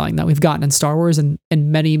storytelling that we've gotten in Star Wars in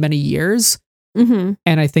many, many years. And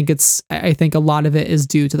I think a lot of it is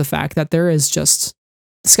due to the fact that there is just,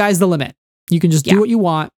 the sky's the limit. You can just do what you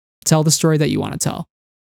want, tell the story that you want to tell.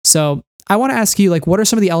 So I want to ask you, like, what are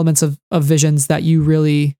some of the elements of Visions that you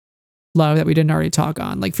really love that we didn't already talk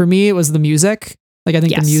on? Like for me, it was the music. Like I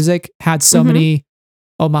think the music had so many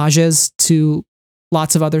homages to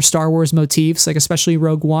lots of other Star Wars motifs, like especially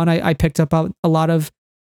Rogue One. I picked up a lot of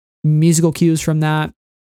musical cues from that.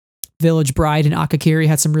 Village Bride and Akakiri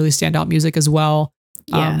had some really standout music as well.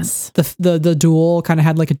 Yes. The duel kind of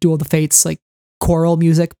had like a Duel of the Fates, like choral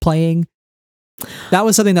music playing. That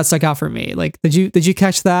was something that stuck out for me. Like, did you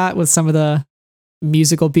catch that with some of the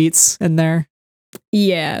musical beats in there?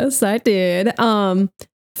 Yes, I did.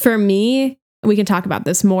 For me, we can talk about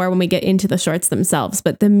this more when we get into the shorts themselves,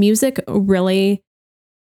 but the music really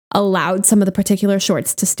allowed some of the particular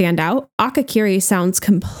shorts to stand out. Akakiri sounds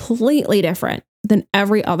completely different than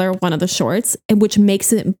every other one of the shorts, which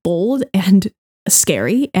makes it bold and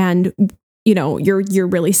scary. And, you know, you're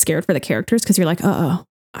really scared for the characters because you're like, oh,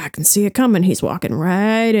 I can see it coming. He's walking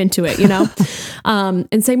right into it, you know?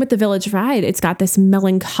 And same with The Village Bride. It's got this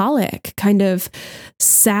melancholic kind of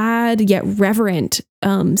sad yet reverent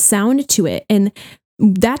sound to it. And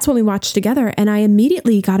that's when we watched together. And I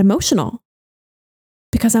immediately got emotional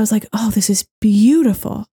because I was like, oh, this is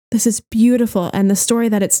beautiful. This is beautiful. And the story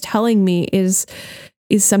that it's telling me is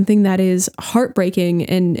something that is heartbreaking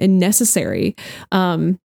and necessary.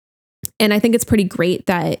 And I think it's pretty great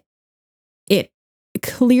that it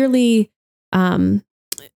clearly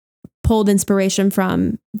pulled inspiration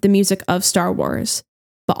from the music of Star Wars,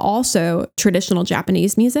 but also traditional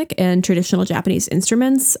Japanese music and traditional Japanese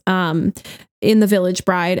instruments. In The Village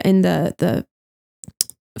Bride and the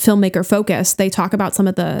filmmaker Focus, they talk about some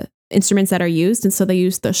of the instruments that are used. And so they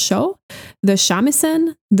use the sho, the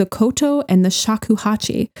shamisen, the koto, and the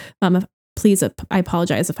shakuhachi. Please, I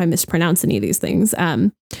apologize if I mispronounce any of these things.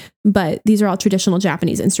 But these are all traditional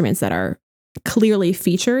Japanese instruments that are clearly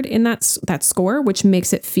featured in that score, which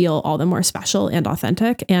makes it feel all the more special and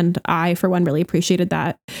authentic. And I, for one, really appreciated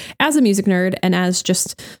that as a music nerd and as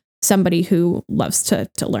just somebody who loves to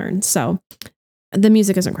learn. So the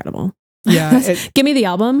music is incredible. Yeah. Give me the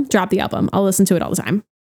album, drop the album. I'll listen to it all the time.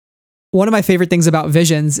 One of my favorite things about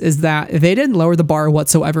Visions is that they didn't lower the bar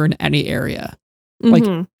whatsoever in any area. Like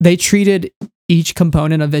they treated each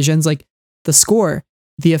component of Visions, like the score,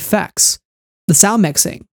 the effects, the sound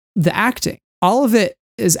mixing, the acting, all of it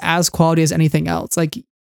is as quality as anything else. Like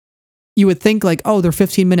you would think like, oh, they're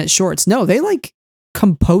 15-minute shorts. No, they like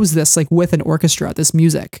compose this like with an orchestra, this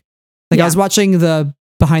music. Like I was watching the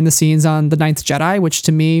behind the scenes on The Ninth Jedi, which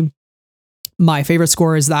to me, my favorite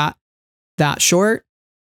score is that short.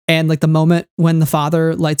 And like the moment when the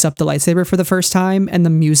father lights up the lightsaber for the first time and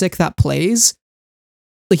the music that plays,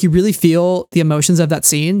 like you really feel the emotions of that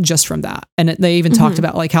scene just from that. And they even talked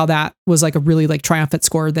about like how that was like a really like triumphant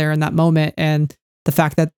score there in that moment. And the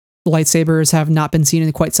fact that lightsabers have not been seen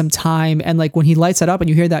in quite some time. And like when he lights it up and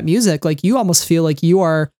you hear that music, like you almost feel like you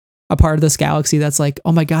are a part of this galaxy that's like,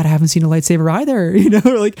 oh my God, I haven't seen a lightsaber either. You know,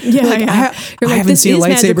 like, I haven't seen a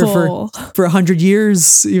lightsaber for 100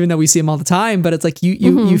 years, even though we see them all the time. But it's like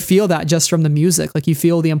you feel that just from the music. Like you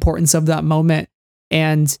feel the importance of that moment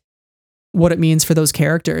and what it means for those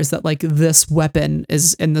characters, that like this weapon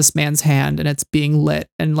is in this man's hand and it's being lit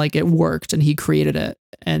and like it worked and he created it.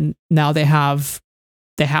 And now they have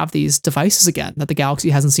these devices again that the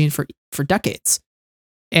galaxy hasn't seen for decades.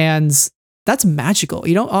 And that's magical.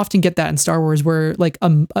 You don't often get that in Star Wars where like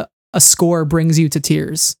a score brings you to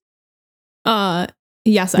tears.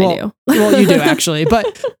 Yes, I do. Well, you do actually,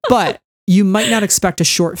 but you might not expect a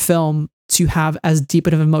short film to have as deep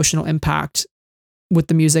of an emotional impact with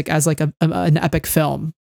the music as like an epic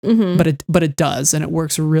film, but it does, and it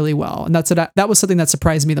works really well. And that was something that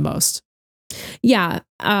surprised me the most. Yeah.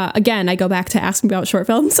 Again, I go back to asking about short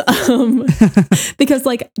films because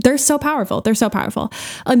like they're so powerful. They're so powerful.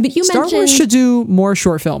 But you Star Wars should do more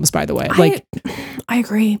short films, by the way. Like I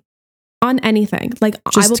agree on anything. Like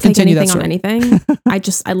I will take anything on anything.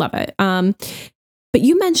 I love it. But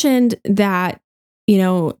you mentioned that, you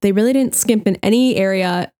know, they really didn't skimp in any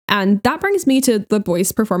area. And that brings me to the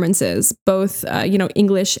voice performances, both,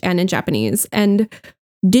 English and in Japanese. And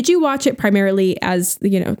did you watch it primarily as,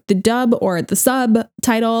 the dub or the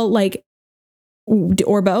subtitle, like,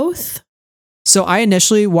 or both? So I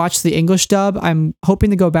initially watched the English dub. I'm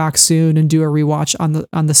hoping to go back soon and do a rewatch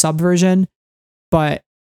on the sub version. But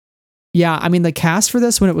yeah, I mean, the cast for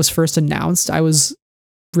this, when it was first announced, I was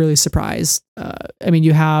really surprised.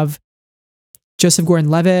 You have Joseph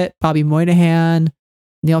Gordon-Levitt, Bobby Moynihan,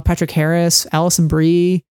 Neil Patrick Harris, Alison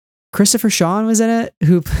Brie, Christopher Sean was in it,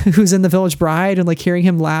 who's in The Village Bride, and like hearing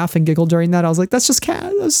him laugh and giggle during that, I was like, that's just Kaz.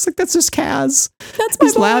 I was just like, that's just Kaz. That's my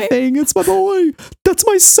He's boy. laughing. It's my boy. That's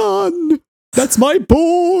my son. That's my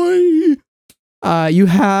boy. You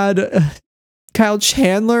had Kyle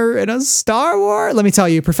Chandler in a Star Wars. Let me tell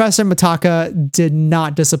you, Professor Mitaka did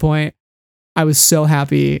not disappoint. I was so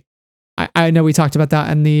happy. I know we talked about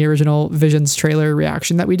that in the original Visions trailer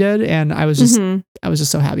reaction that we did, and I was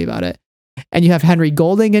just so happy about it. And you have Henry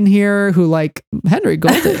Golding in here, who like Henry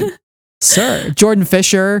Golding, sir, Jordan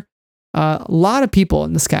Fisher, a lot of people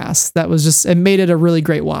in this cast. That was just, it made it a really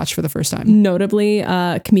great watch for the first time. Notably,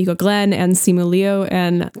 Kimiko Glenn and Simu Liu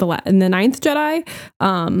and the Ninth Jedi.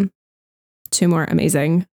 two more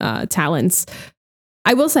amazing talents.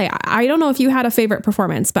 I will say, I don't know if you had a favorite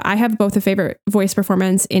performance, but I have both a favorite voice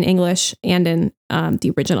performance in English and in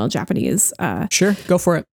the original Japanese. Sure, go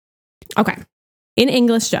for it. Okay. In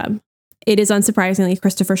English dub, it is unsurprisingly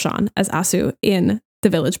Christopher Sean as Asu in The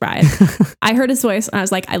Village Bride. I heard his voice and I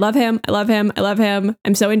was like, I love him. I love him. I love him.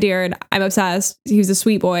 I'm so endeared. I'm obsessed. He's a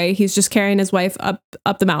sweet boy. He's just carrying his wife up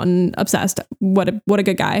the mountain. Obsessed. What a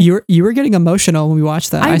good guy. You were getting emotional when we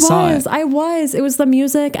watched that. I saw it. I was. It was the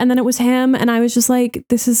music and then it was him. And I was just like,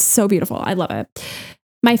 this is so beautiful. I love it.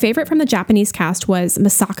 My favorite from the Japanese cast was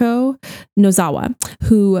Masako Nozawa,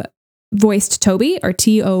 who voiced Toby, or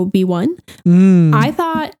TOB1. I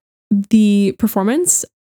thought the performance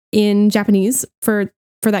in Japanese for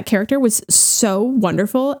that character was so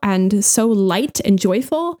wonderful and so light and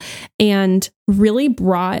joyful and really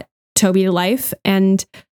brought Toby to life. And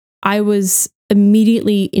I was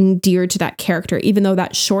immediately endeared to that character, even though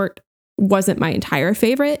that short wasn't my entire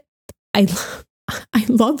favorite. I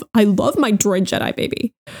love my droid Jedi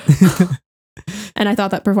baby. And I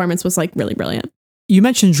thought that performance was like really brilliant. You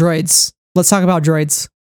mentioned droids. Let's talk about droids,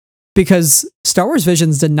 because Star Wars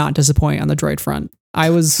Visions did not disappoint on the droid front.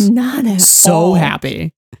 I was not at so all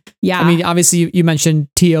happy. Yeah. I mean, obviously you mentioned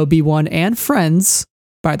TOB1 and Friends,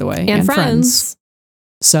 by the way. And friends.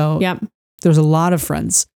 So yep. There's a lot of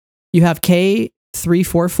friends. You have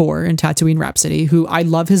K344 in Tatooine Rhapsody, who I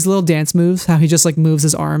love his little dance moves, how he just like moves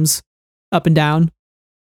his arms up and down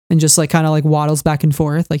and just like kind of like waddles back and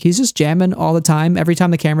forth. Like he's just jamming all the time. Every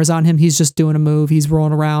time the camera's on him, he's just doing a move. He's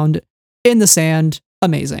rolling around in the sand.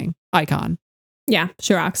 Amazing. Icon. Yeah,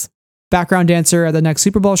 she rocks. Background dancer at the next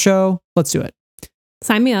Super Bowl show. Let's do it.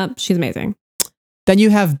 Sign me up. She's amazing. Then you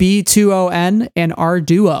have B2ON and R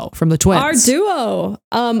Duo from the Twins. R Duo.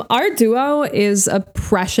 R Duo is a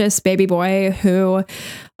precious baby boy who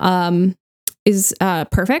is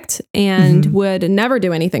perfect and would never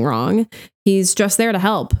do anything wrong. He's just there to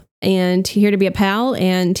help and here to be a pal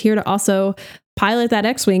and here to also pilot that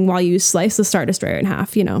X-Wing while you slice the Star Destroyer in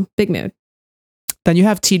half. You know, big mood. Then you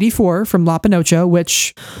have TD4 from La Pinocha,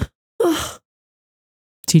 which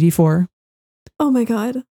TD4. Oh my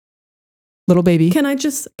God. Little baby. Can I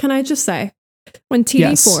just say, when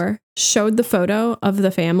TD4 showed the photo of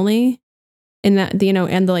the family in that, you know,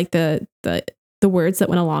 and the words that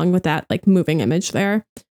went along with that, like moving image there,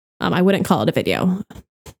 I wouldn't call it a video.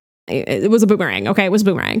 It was a boomerang. Okay. It was a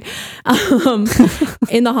boomerang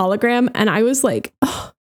in the hologram. And I was like,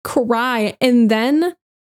 oh, cry. And then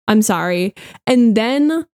I'm sorry. And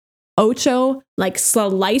then Ocho like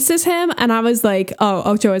slices him. And I was like, oh,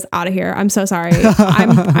 Ocho is out of here. I'm so sorry.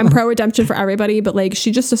 I'm pro redemption for everybody, but like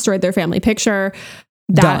she just destroyed their family picture.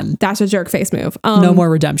 That's a jerk face move. No more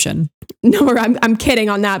redemption. No more. I'm kidding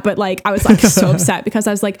on that. But like, I was like so upset because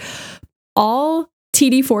I was like, all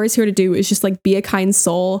TD4 is here to do is just like be a kind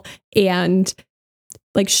soul and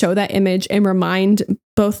like show that image and remind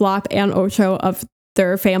both Lop and Ocho of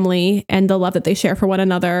their family and the love that they share for one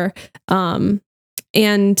another. And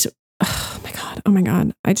oh my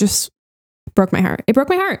God, I just broke my heart. It broke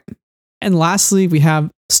my heart. And lastly, we have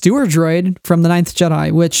Steward Droid from The Ninth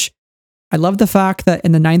Jedi, which I love the fact that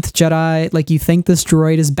in The Ninth Jedi, like you think this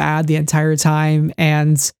droid is bad the entire time.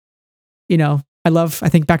 And, you know, I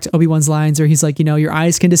think back to Obi-Wan's lines where he's like, you know, your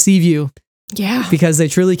eyes can deceive you. Yeah. Because they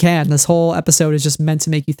truly can. This whole episode is just meant to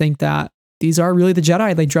make you think that these are really the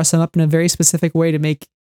Jedi. They dress them up in a very specific way to make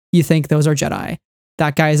you think those are Jedi.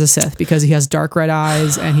 That guy is a Sith because he has dark red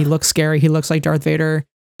eyes and he looks scary. He looks like Darth Vader.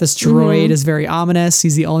 This droid is very ominous.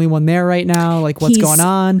 He's the only one there right now. Like, what's going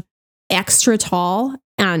on? Extra tall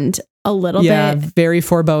and a little bit. Very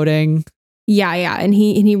foreboding. Yeah. And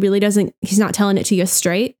he really doesn't, he's not telling it to you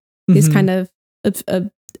straight. He's kind of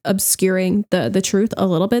obscuring the truth a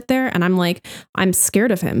little bit there. And I'm like, I'm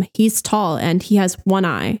scared of him. He's tall and he has one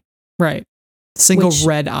eye. Right. Single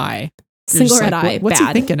red eye. Single red eye. What's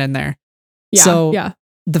he thinking in there? Yeah. So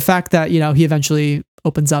the fact that, you know, he eventually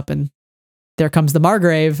opens up and there comes the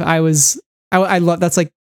Margrave. I love, that's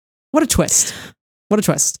like, what a twist. What a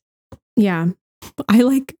twist. Yeah. I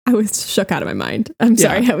was shook out of my mind. I'm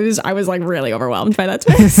sorry. I was like really overwhelmed by that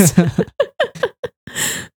twist.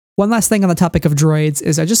 One last thing on the topic of droids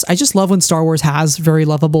is I just love when Star Wars has very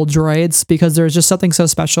lovable droids because there's just something so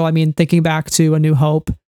special. I mean, thinking back to A New Hope,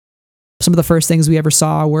 some of the first things we ever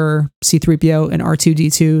saw were C-3PO and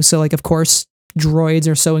R2-D2. So like, of course, droids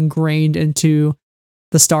are so ingrained into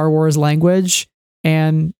the Star Wars language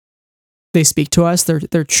and they speak to us.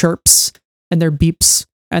 Their chirps and their beeps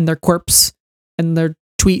and their quirps and their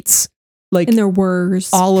tweets, like, and their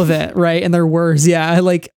whirs, all of it. Right. And their whirs. Yeah.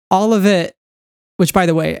 Like all of it, which by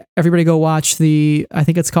the way, everybody go watch I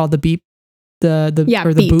think it's called The Beep or the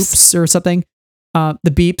beeps. boops or something. The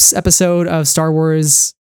beeps episode of Star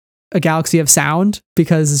Wars: A Galaxy of Sound,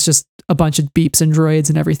 because it's just a bunch of beeps and droids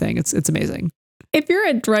and everything. It's amazing. If you're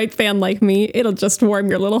a droid fan like me, it'll just warm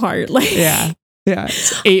your little heart. Like, yeah.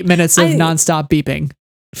 It's 8 minutes of nonstop beeping.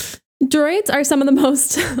 Droids are some of the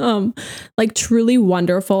most like truly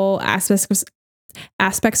wonderful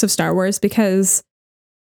aspects of Star Wars, because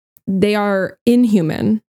they are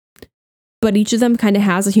inhuman, but each of them kind of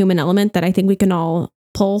has a human element that I think we can all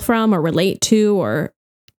pull from or relate to, or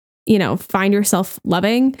find yourself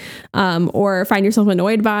loving, or find yourself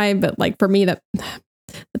annoyed by. But like for me, that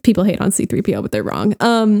people hate on C-3PO, but they're wrong.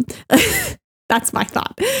 That's my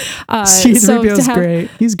thought. C-3PO's great.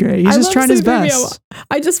 He's great. He's just trying his best.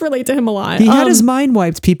 I just relate to him a lot. He had his mind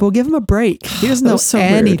wiped, people. Give him a break. He doesn't know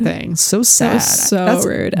anything. Rude. So sad. That's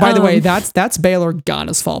rude. By the way, that's Bail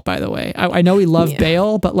Organa's fault, by the way. I know we love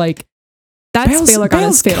Bail, but like, that's Bail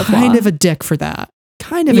Organa's fatal flaw. Kind of a dick for that.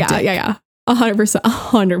 Kind of a dick. Yeah.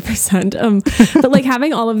 100%. But like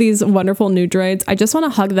having all of these wonderful new droids, I just want to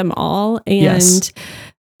hug them all. And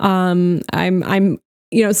I'm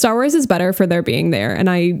Star Wars is better for their being there, and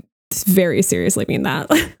I very seriously mean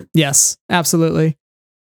that. Yes, absolutely.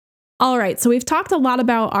 All right, so we've talked a lot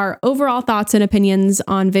about our overall thoughts and opinions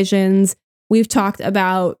on Visions. We've talked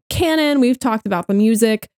about canon, we've talked about the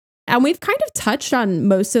music, and we've kind of touched on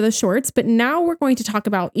most of the shorts, but now we're going to talk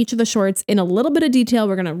about each of the shorts in a little bit of detail.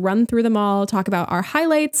 We're going to run through them all, talk about our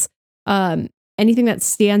highlights, anything that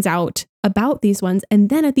stands out about these ones, and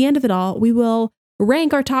then at the end of it all, we will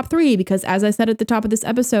rank our top 3, because as I said at the top of this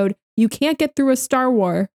episode, you can't get through a Star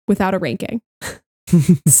War without a ranking.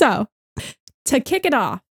 So to kick it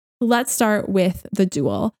off, let's start with The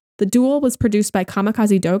Duel. The Duel was produced by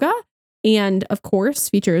Kamikaze Doga, and of course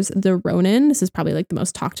features the Ronin. This is probably like the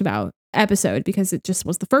most talked about episode because it just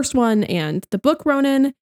was the first one, and the book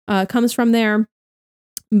Ronin comes from there.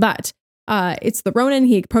 But it's the Ronin.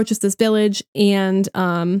 He approaches this village, and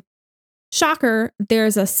shocker,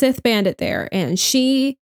 there's a Sith bandit there, and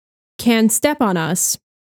she can step on us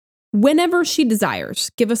whenever she desires.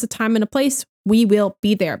 Give us a time and a place, we will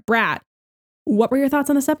be there. Brad, what were your thoughts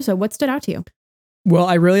on this episode? What stood out to you? Well,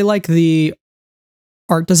 I really like the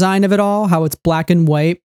art design of it all, how it's black and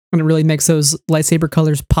white, and it really makes those lightsaber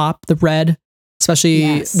colors pop, the red,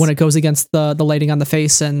 especially when it goes against the lighting on the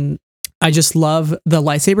face. And I just love the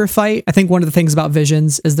lightsaber fight. I think one of the things about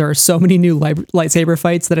Visions is there are so many new lightsaber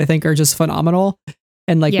fights that I think are just phenomenal.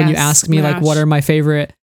 And like when you ask me like what are my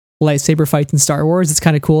favorite lightsaber fights in Star Wars, it's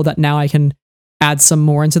kind of cool that now I can add some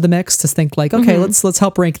more into the mix to think like, okay, let's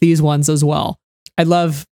help rank these ones as well. I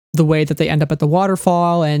love the way that they end up at the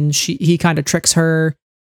waterfall, and he kind of tricks her.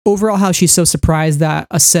 Overall, how she's so surprised that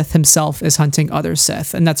a Sith himself is hunting other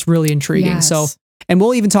Sith, and that's really intriguing. Yes. So, and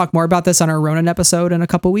we'll even talk more about this on our Ronin episode in a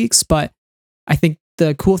couple weeks, but I think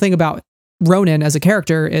the cool thing about Ronin as a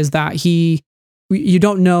character is that you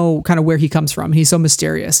don't know kind of where he comes from. He's so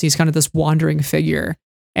mysterious. He's kind of this wandering figure.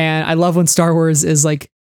 And I love when Star Wars is like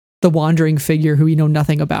the wandering figure who you know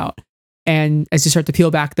nothing about. And as you start to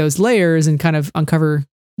peel back those layers and kind of uncover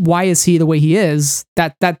why is he the way he is,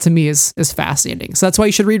 that to me is fascinating. So that's why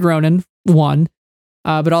you should read Ronin, one,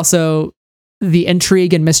 but also the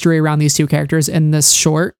intrigue and mystery around these two characters in this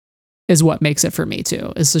short is what makes it for me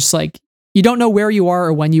too. It's just like, you don't know where you are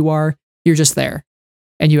or when you are, you're just there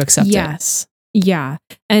and you accept it. Yes. Yeah.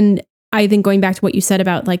 And I think going back to what you said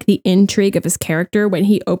about like the intrigue of his character, when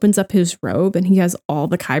he opens up his robe and he has all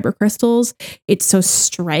the kyber crystals, it's so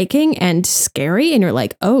striking and scary. And you're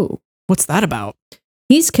like, oh, what's that about?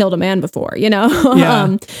 He's killed a man before,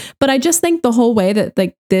 Yeah. But I just think the whole way that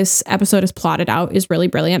like this episode is plotted out is really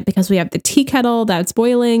brilliant, because we have the tea kettle that's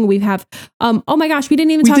boiling. We have, oh my gosh, we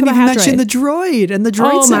didn't even talk about mention the droid and the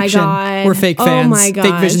droid section. Oh my God. We're fake fans. Oh my gosh.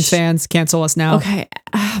 Fake Visions fans. Cancel us now. Okay.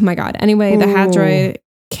 Oh my God. Anyway, the Hadroid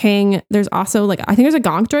King. There's also like, I think there's a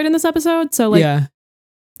Gonk droid in this episode. So like, yeah.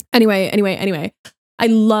 Anyway. I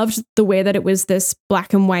loved the way that it was this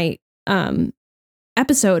black and white,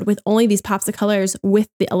 episode with only these pops of colors with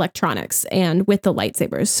the electronics and with the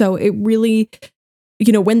lightsabers. So it really,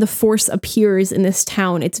 when the Force appears in this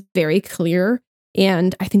town, it's very clear.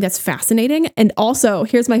 And I think that's fascinating. And also,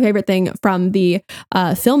 here's my favorite thing from the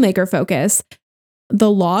filmmaker focus, the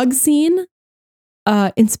log scene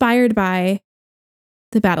inspired by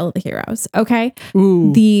the Battle of the Heroes. Okay.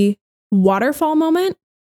 Ooh. The waterfall moment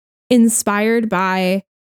inspired by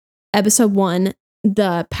episode 1,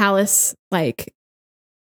 the palace, like,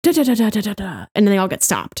 and then they all get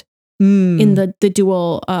stopped in the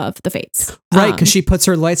duel of the fates. Right, because she puts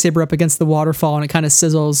her lightsaber up against the waterfall and it kind of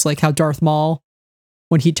sizzles like how Darth Maul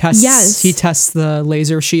when he tests Yes. the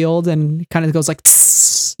laser shield and kind of goes like,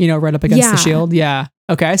 tss, right up against the Yeah. shield. Yeah.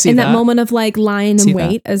 Okay, I see in that. that moment of like lying See in that.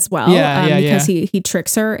 wait as well. Yeah, because he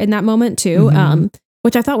tricks her in that moment too. Mhm.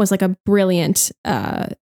 Which I thought was like a brilliant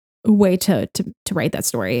way to write that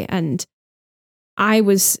story. And I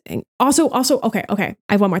was also okay. I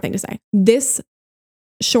have one more thing to say. This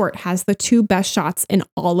short has the 2 best shots in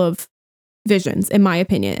all of Visions, in my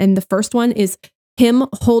opinion. And the first one is him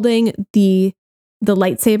holding the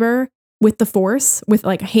lightsaber with the Force, with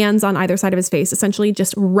like hands on either side of his face, essentially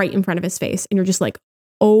just right in front of his face. And you're just like,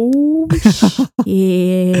 oh,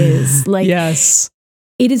 yes. Like, yes.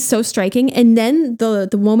 it is so striking. And then the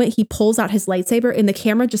moment he pulls out his lightsaber and the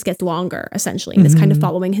camera just gets longer, essentially, and it's kind of Mhm.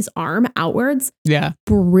 following his arm outwards. Yeah.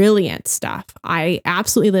 Brilliant stuff. I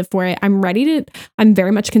absolutely live for it. I'm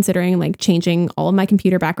very much considering like changing all of my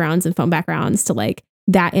computer backgrounds and phone backgrounds to like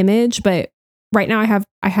that image. But right now I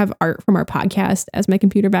have art from our podcast as my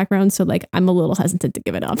computer background. So like I'm a little hesitant to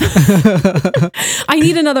give it up. I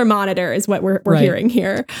need another monitor is what we're Right. hearing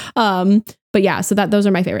here. But yeah, so those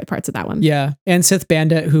are my favorite parts of that one. Yeah. And Sith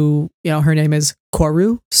Bandit, who, her name is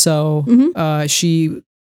Koru. So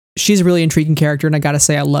she's a really intriguing character. And I got to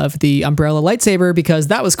say, I love the Umbrella lightsaber because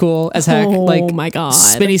that was cool as heck. Oh like, my God.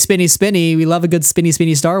 spinny, spinny, spinny. We love a good spinny,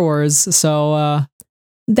 spinny Star Wars. So,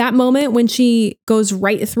 that moment when she goes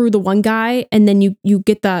right through the one guy and then you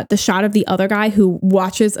get the shot of the other guy who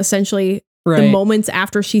watches essentially the right. moments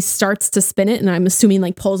after she starts to spin it, and I'm assuming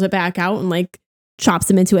like pulls it back out and like chops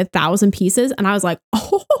him into 1,000 pieces. And I was like,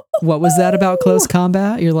 oh, What was that about close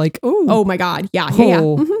combat? You're like, oh my God. Yeah.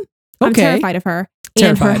 Oh. Mhm. I'm Okay. terrified of her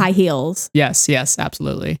and Terrified. her high heels. Yes,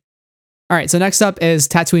 absolutely. All right, so next up is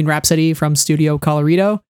Tatooine Rhapsody from Studio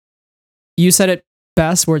Colorido. You said it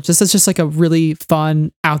best, where it's just like a really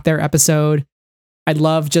fun, out there episode. I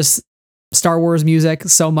love just Star Wars music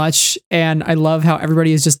so much, and I love how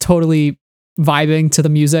everybody is just totally vibing to the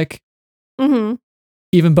music. Mm-hmm.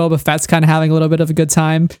 Even Boba Fett's kind of having a little bit of a good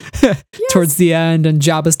time towards the end, and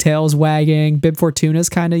Jabba's tail's wagging. Bib Fortuna's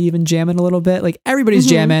kind of even jamming a little bit. Like everybody's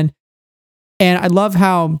jamming. And I love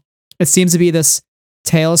how it seems to be this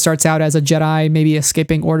tale starts out as a Jedi maybe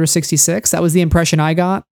escaping Order 66. That was the impression I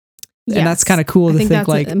got. And that's kind of cool to think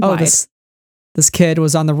like, oh, this kid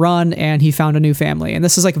was on the run and he found a new family. And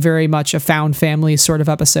this is like very much a found family sort of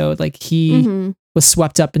episode. Like he was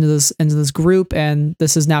swept up into this group, and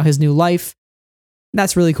this is now his new life.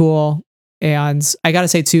 That's really cool. And I got to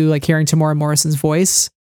say too, like hearing Tamora Morrison's voice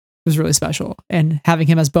was really special, and having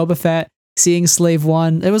him as Boba Fett, seeing Slave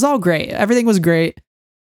One, it was all great. Everything was great.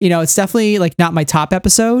 It's definitely like not my top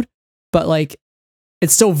episode, but like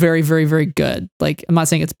it's still very, very, very good. Like I'm not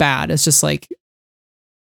saying it's bad. It's just like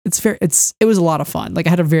it was a lot of fun. Like I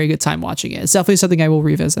had a very good time watching it. It's definitely something I will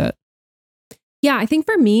revisit. Yeah, I think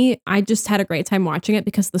for me, I just had a great time watching it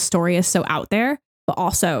because the story is so out there. But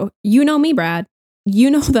also, you know me, Brad. You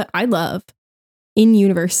know that I love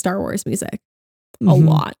in-universe Star Wars music a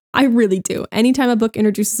lot. I really do. Anytime a book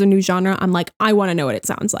introduces a new genre, I'm like, I want to know what it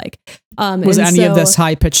sounds like. Was any of this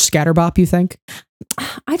high-pitched scatterbop, you think?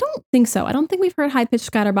 I don't think so. I don't think we've heard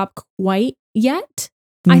high-pitched scatterbop quite yet.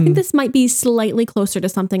 I think this might be slightly closer to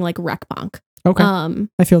something like Rec Punk. Okay.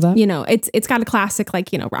 I feel that. It's got a classic like,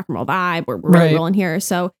 rock and roll vibe. We're really rolling here.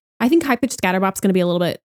 So I think high-pitched scatterbop's going to be a little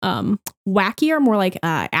bit wackier, more like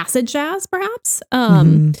acid jazz, perhaps.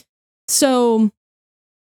 So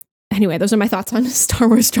anyway, those are my thoughts on Star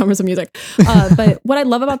Wars genres of music. But what I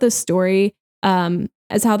love about this story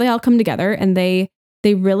is how they all come together, and they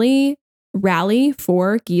really rally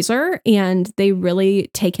for Geezer, and they really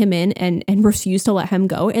take him in and refuse to let him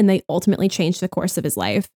go, and they ultimately change the course of his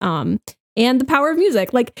life. And the power of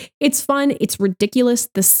music. Like, it's fun, it's ridiculous.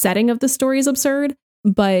 The setting of the story is absurd,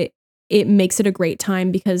 but it makes it a great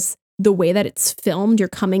time because the way that it's filmed, you're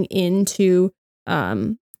coming into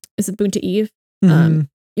is it Boonta Eve?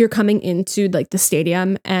 You're coming into like the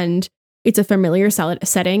stadium, and it's a familiar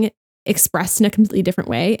setting expressed in a completely different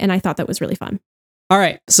way. And I thought that was really fun. All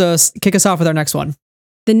right. So kick us off with our next one.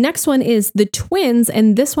 The next one is The Twins.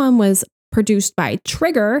 And this one was produced by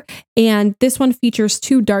Trigger. And this one features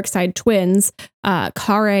 2 dark side twins,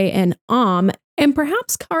 Kare and And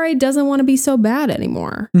perhaps Kare doesn't want to be so bad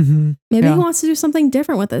anymore. Maybe he wants to do something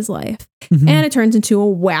different with his life. And it turns into a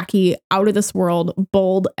wacky, out of this world,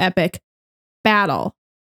 bold, epic battle.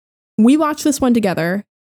 We watched this one together,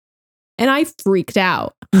 and I freaked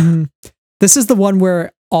out. This is the one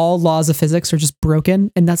where all laws of physics are just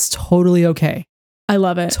broken, and that's totally okay. I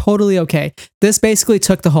love it. Totally okay. This basically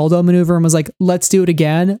took the Holdo maneuver and was like, let's do it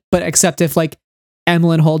again, but except if like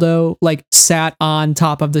Emlyn Holdo like sat on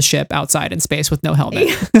top of the ship outside in space with no helmet.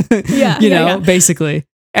 Yeah. you know, basically.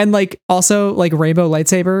 And like also like rainbow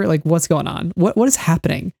lightsaber, like what's going on? What is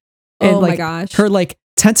happening? And Oh like my gosh. her like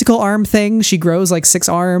tentacle arm thing, she grows like 6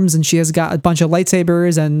 arms and she has got a bunch of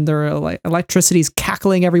lightsabers and their like electricity's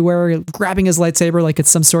cackling everywhere, grabbing his lightsaber like it's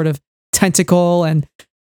some sort of tentacle, and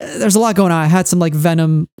there's a lot going on. I had some like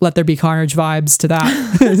Venom Let There Be Carnage vibes to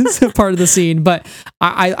that part of the scene. But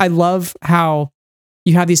I love how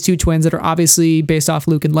you have these two twins that are obviously based off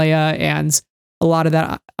Luke and Leia, and a lot of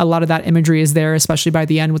that imagery is there, especially by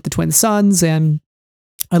the end with the twin sons. And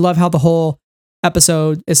I love how the whole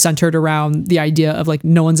episode is centered around the idea of like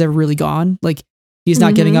no one's ever really gone. Like he's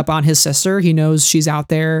not giving up on his sister. He knows she's out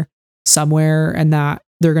there somewhere and that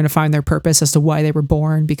they're going to find their purpose as to why they were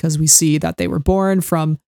born, because we see that they were born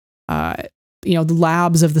from the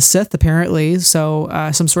labs of the Sith, apparently. So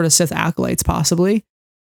some sort of Sith acolytes possibly.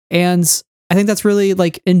 And I think that's really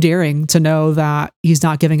like endearing to know that he's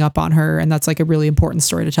not giving up on her. And that's like a really important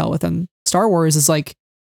story to tell within Star Wars, is like,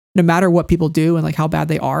 no matter what people do and like how bad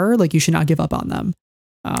they are, like you should not give up on them.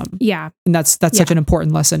 Yeah. And that's such an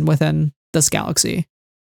important lesson within this galaxy.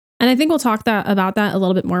 And I think we'll talk about that a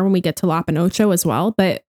little bit more when we get to Lop and Ocho as well.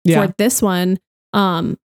 But for this one,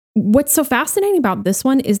 what's so fascinating about this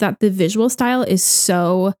one is that the visual style is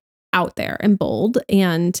so out there and bold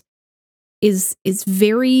and is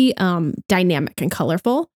very dynamic and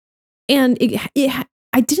colorful. And it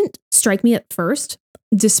didn't strike me at first,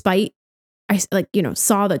 despite I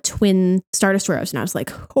saw the twin Star Destroyers and I was like,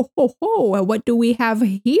 ho, ho, ho, what do we have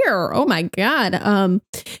here? Oh my God.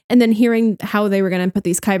 And then hearing how they were going to put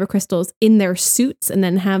these kyber crystals in their suits and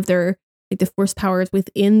then have their, like the force powers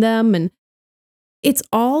within them. And it's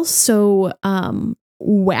all so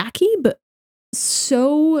wacky, but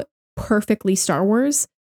so perfectly Star Wars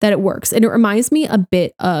that it works. And it reminds me a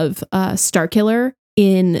bit of Starkiller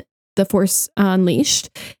in The Force Unleashed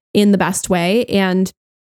in the best way. And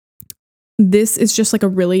this is just like a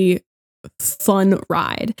really fun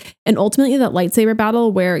ride. And ultimately that lightsaber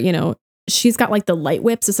battle where, she's got like the light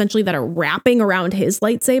whips essentially that are wrapping around his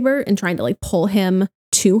lightsaber and trying to like pull him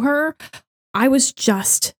to her. I was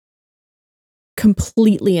just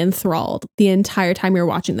completely enthralled the entire time we were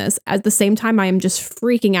watching this. At the same time, I am just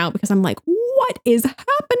freaking out because I'm like, what is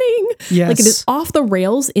happening? Yes. Like it is off the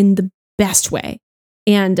rails in the best way.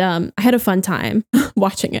 And I had a fun time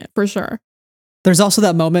watching it for sure. There's also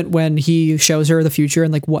that moment when he shows her the future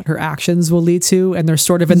and like what her actions will lead to. And they're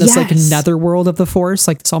sort of in this like netherworld of the Force,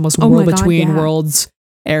 like this almost world between worlds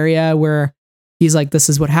area where he's like, this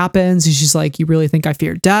is what happens. And she's like, you really think I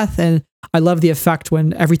fear death? And I love the effect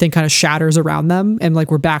when everything kind of shatters around them and like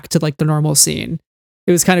we're back to like the normal scene.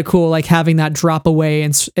 It was kind of cool, like having that drop away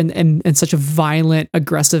in such a violent,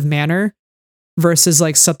 aggressive manner versus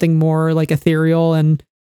like something more like ethereal and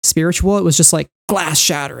spiritual. It was just like glass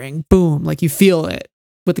shattering, boom, like you feel it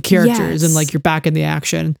with the characters and like you're back in the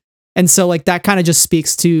action. And so like that kind of just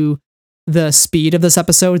speaks to the speed of this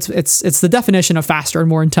episode. It's the definition of faster and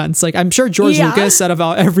more intense. Like I'm sure George Lucas said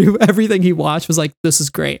about everything he watched was like, this is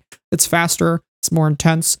great. It's faster. It's more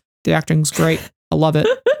intense. The acting's great. I love it.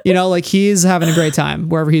 Like he's having a great time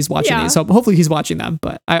wherever he's watching these. So hopefully he's watching them,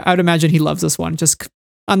 but I would imagine he loves this one just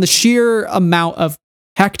on the sheer amount of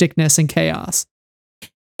hecticness and chaos.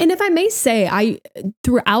 And if I may say,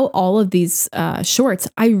 throughout all of these shorts,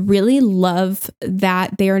 I really love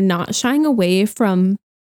that they are not shying away from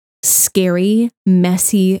scary,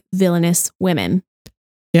 messy, villainous women.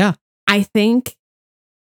 Yeah. I think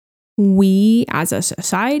we as a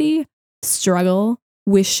society struggle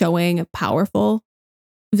with showing powerful,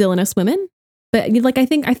 villainous women. But like I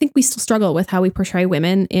think we still struggle with how we portray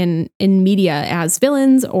women in media as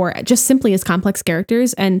villains or just simply as complex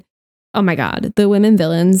characters. And oh my God, the women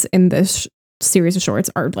villains in this series of shorts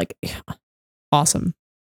are like awesome.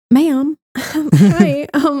 Ma'am. Hi.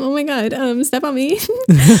 Oh my God. Step on me.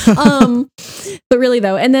 But really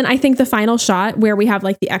though. And then I think the final shot where we have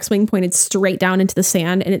like the X-Wing pointed straight down into the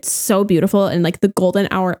sand and it's so beautiful. And like the golden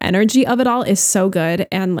hour energy of it all is so good.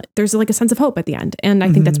 And there's like a sense of hope at the end. And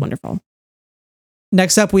I think that's wonderful.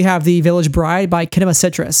 Next up, we have The Village Bride by Kinema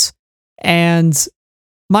Citrus. And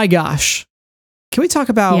my gosh, can we talk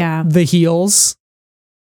about the heels?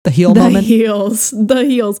 The heel moment? The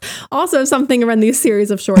heels. Also something around these series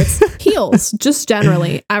of shorts. Heels, just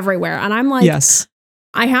generally everywhere. And I'm like, yes,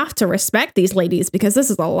 I have to respect these ladies because this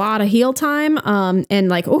is a lot of heel time. And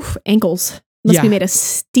like, oof, ankles must be made of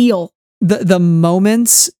steel. The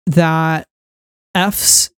moment that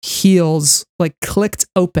F's heels like clicked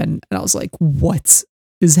open and I was like, what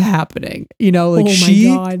is happening? Like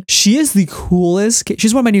she is the coolest.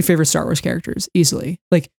 She's one of my new favorite Star Wars characters easily.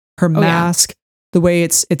 Like her mask, the way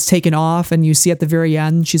it's taken off and you see at the very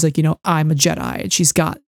end, she's like, I'm a Jedi and she's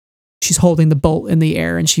got she's holding the bolt in the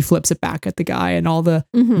air and she flips it back at the guy and all the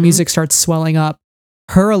music starts swelling up.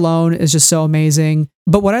 Her alone is just so amazing.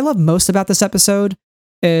 But what I love most about this episode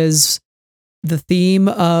is the theme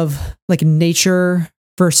of like nature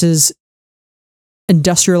versus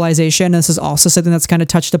industrialization. This is also something that's kind of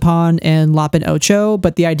touched upon in Lupin Ocho,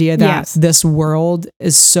 but the idea that this world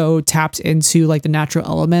is so tapped into like the natural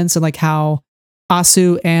elements and like how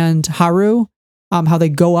Asu and Haru, how they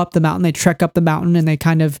go up the mountain, they trek up the mountain and they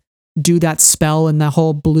kind of do that spell and the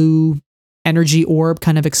whole blue energy orb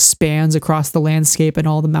kind of expands across the landscape and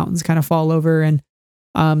all the mountains kind of fall over. And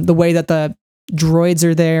the way that the droids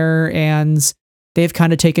are there and they've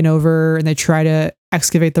kind of taken over and they try to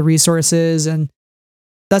excavate the resources. And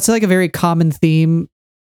that's like a very common theme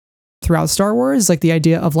throughout Star Wars, like the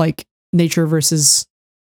idea of like nature versus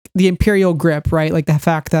the Imperial grip, right? Like the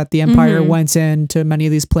fact that the Empire went into many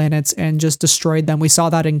of these planets and just destroyed them. We saw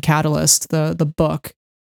that in Catalyst, the book,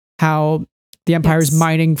 how the Empire's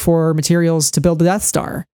mining for materials to build the Death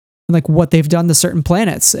Star and like what they've done to certain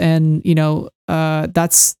planets. And, you know,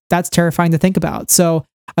 that's terrifying to think about. So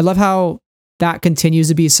I love how that continues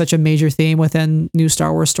to be such a major theme within new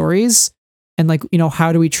Star Wars stories. And like, you know,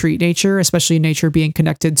 how do we treat nature, especially nature being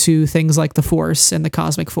connected to things like the Force and the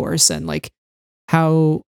cosmic force and like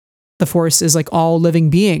how the Force is like all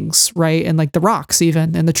living beings, right? And like the rocks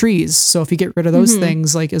even and the trees. So if you get rid of those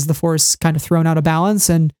things, like is the Force kind of thrown out of balance?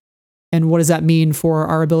 And what does that mean for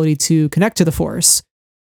our ability to connect to the Force?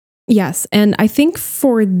 Yes. And I think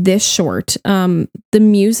for this short, the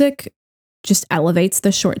music just elevates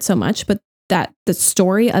the short so much, but that the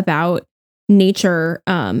story about nature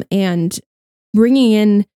and bringing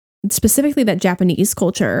in specifically that Japanese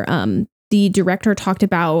culture, the director talked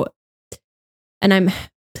about, and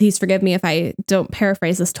please forgive me if I don't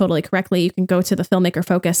paraphrase this totally correctly. You can go to the filmmaker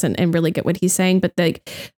focus and really get what he's saying, but like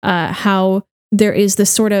how there is this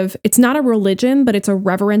sort of, it's not a religion, but it's a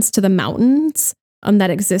reverence to the mountains that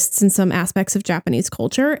exists in some aspects of Japanese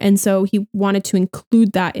culture. And so he wanted to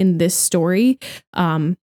include that in this story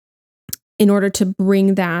in order to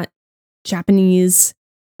bring that Japanese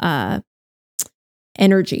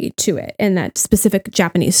energy to it and that specific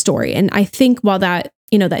Japanese story. And I think while that,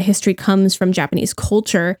 you know, that history comes from Japanese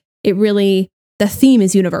culture, it really, the theme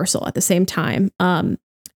is universal at the same time.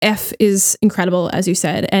 F is incredible, as you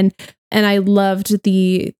said. And I loved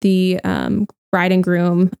the bride and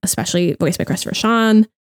groom, especially voiced by Christopher Sean.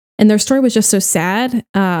 And their story was just so sad,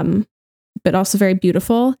 but also very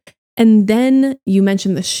beautiful. And then you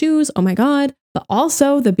mentioned the shoes. Oh my God. But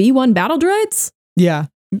also the B-1 battle droids. Yeah.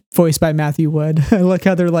 Voiced by Matthew Wood. I look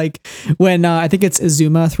how they're like, when I think it's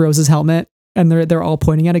Izuma throws his helmet and they're all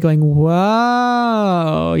pointing at it going,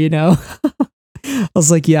 whoa, you know? I was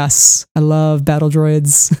like, yes, I love battle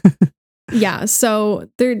droids. Yeah, so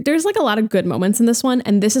there's like a lot of good moments in this one,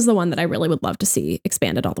 and this is the one that I really would love to see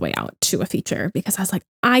expanded all the way out to a feature, because I was like,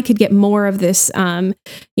 I could get more of this,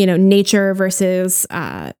 you know, nature versus,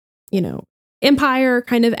 you know, Empire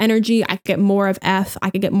kind of energy. I could get more of F.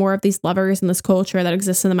 I could get more of these lovers and this culture that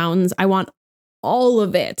exists in the mountains. I want all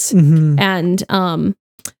of it. And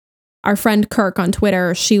our friend Kirk on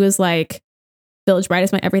Twitter, she was like, Village Bride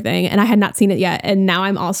is my everything, and I had not seen it yet, and now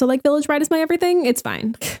I'm also like, Village Bride is my everything. It's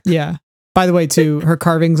fine. Yeah. By the way, too, her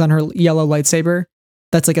carvings on her yellow lightsaber,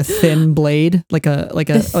 that's like a thin blade, like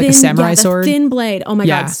a samurai sword. Thin blade. Oh my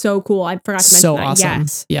God, so cool. I forgot to mention so that. Awesome.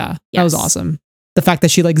 Yes. Yeah, that was awesome. The fact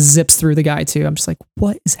that she like zips through the guy too. I'm just like,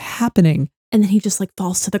 what is happening? And then he just like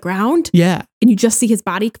falls to the ground. Yeah. And you just see his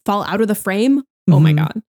body fall out of the frame. Oh my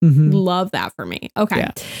God. Love that for me. Okay.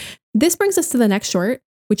 Yeah. This brings us to the next short,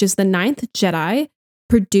 which is The Ninth Jedi,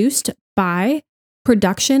 produced by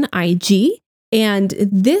Production IG. And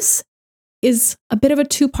this is a bit of a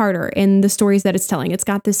two-parter in the stories that it's telling. It's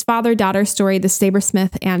got this father-daughter story, the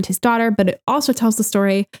Sabersmith and his daughter, but it also tells the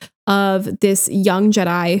story of this young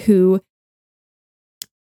Jedi who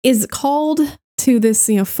is called to this,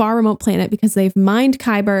 you know, far remote planet because they've mined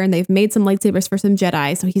Kyber and they've made some lightsabers for some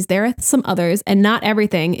Jedi. So he's there with some others, and not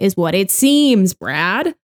everything is what it seems,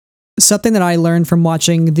 Brad. Something that I learned from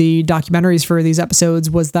watching the documentaries for these episodes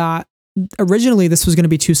was that originally this was going to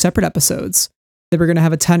be 2 separate episodes. They were going to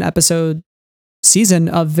have a 10-episode season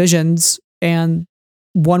of Visions, and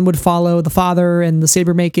one would follow the father and the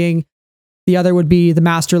saber making. The other would be the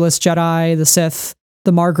Masterless Jedi, the Sith,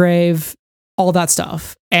 the Margrave, all that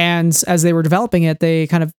stuff. And as they were developing it, they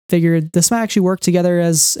kind of figured this might actually work together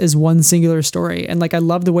as one singular story. And like, I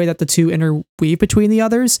love the way that the two interweave between the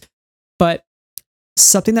others, but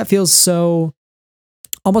something that feels so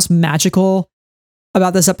almost magical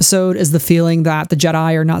about this episode is the feeling that the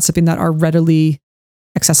Jedi are not something that are readily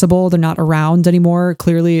accessible. They're not around anymore.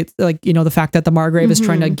 Clearly, it's like, the fact that the Margrave is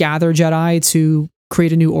trying to gather Jedi to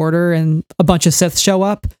create a new order and a bunch of Sith show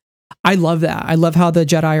up. I love that. I love how the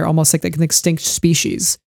Jedi are almost like an extinct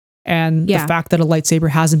species. And the fact that a lightsaber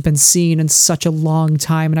hasn't been seen in such a long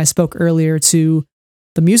time. And I spoke earlier to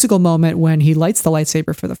the musical moment when he lights the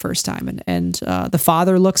lightsaber for the first time, and the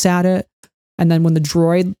father looks at it. And then when the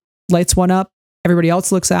droid lights one up, everybody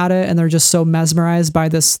else looks at it and they're just so mesmerized by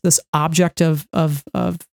this object of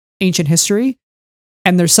ancient history.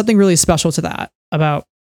 And there's something really special to that about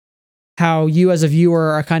how you as a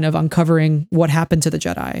viewer are kind of uncovering what happened to the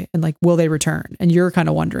Jedi and like, will they return? And you're kind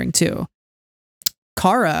of wondering too.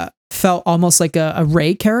 Cara felt almost like a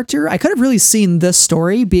Rey character. I could have really seen this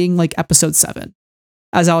story being like episode 7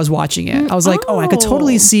 as I was watching it. I was like, I could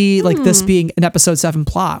totally see like this being an episode 7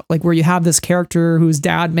 plot, like where you have this character whose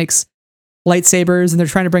dad makes lightsabers and they're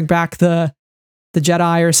trying to bring back the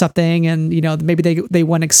Jedi or something. And, maybe they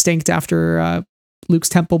went extinct after Luke's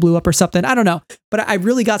temple blew up or something. I don't know. But I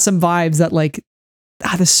really got some vibes that like,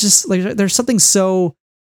 this is just like, there's something so,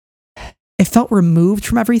 it felt removed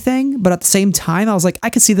from everything. But at the same time, I was like, I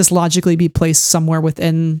could see this logically be placed somewhere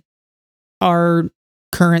within our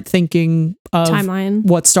current thinking of timeline,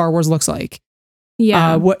 what Star Wars looks like.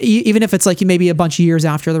 Yeah. Even if it's like maybe a bunch of years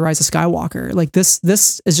after the Rise of Skywalker, like this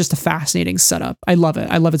is just a fascinating setup. I love it.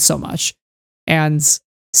 I love it so much. And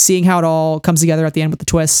seeing how it all comes together at the end with the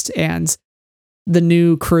twist and the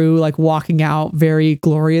new crew like walking out very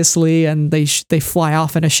gloriously and they fly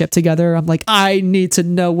off in a ship together. I'm like, I need to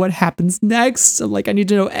know what happens next. I'm like, I need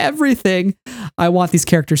to know everything. I want these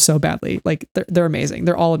characters so badly. Like they're amazing.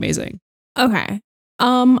 They're all amazing. Okay.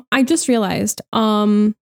 I just realized,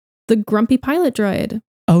 the grumpy pilot droid.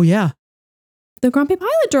 Oh yeah. The grumpy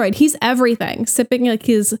pilot droid. He's everything. Sipping like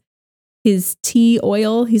his tea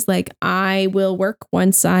oil. He's like, I will work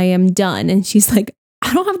once I am done. And she's like,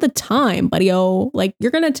 I don't have the time, buddy-o. Like,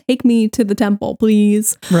 you're going to take me to the temple,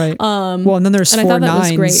 please. Right. Well, and then there's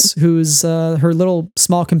 4-9, who's her little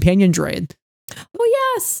small companion droid.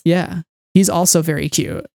 Oh, yes. Yeah. He's also very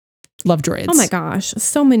cute. Love droids. Oh my gosh.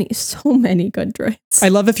 So many good droids. I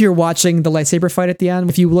love if you're watching the lightsaber fight at the end.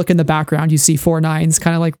 If you look in the background, you see 4-9's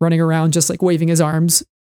kind of like running around, just like waving his arms.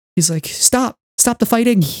 He's like, stop the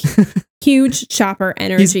fighting. Huge chopper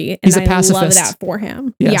energy. He's and a pacifist. I love that for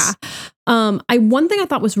him. Yes. Yeah. One thing I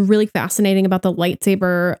thought was really fascinating about the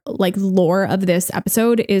lightsaber like lore of this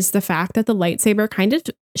episode is the fact that the lightsaber kind of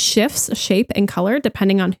shifts shape and color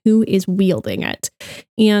depending on who is wielding it.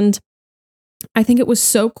 And I think it was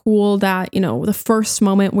so cool that, the first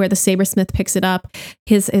moment where the sabersmith picks it up,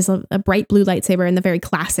 his is a bright blue lightsaber in the very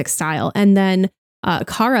classic style. And then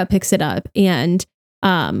Cara picks it up and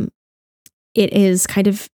it is kind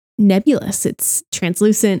of nebulous. It's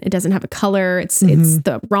translucent. It doesn't have a color. It's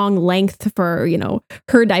the wrong length for,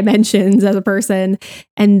 her dimensions as a person.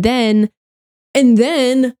 And then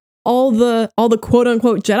all the quote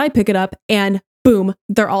unquote Jedi pick it up and boom,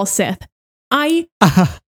 they're all Sith. I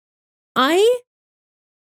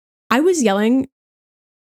was yelling.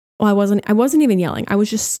 Well, I wasn't even yelling. I was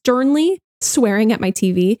just sternly swearing at my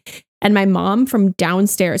TV. And my mom from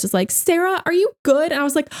downstairs was like, Sarah, are you good? And I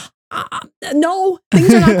was like, no,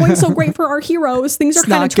 things are not going so great for our heroes. Things are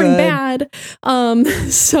kind of turning bad.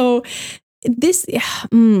 So this, it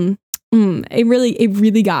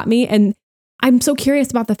really got me. And I'm so curious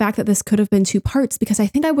about the fact that this could have been 2 parts because I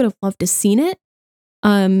think I would have loved to seen it.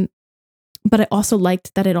 But I also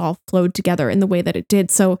liked that it all flowed together in the way that it did.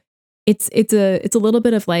 So it's a little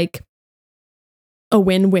bit of like a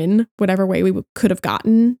win-win, whatever way we could have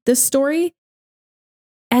gotten this story.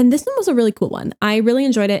 And this one was a really cool one. I really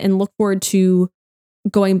enjoyed it and look forward to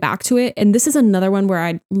going back to it. And this is another one where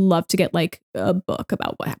I'd love to get like a book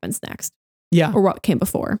about what happens next. Yeah. Or what came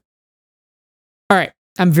before. All right.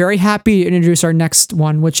 I'm very happy to introduce our next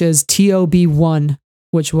one, which is TOB1,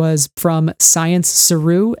 which was from Science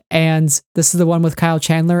Saru. And this is the one with Kyle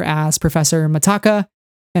Chandler as Professor Mataka.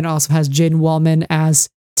 And also has Jaden Wallman as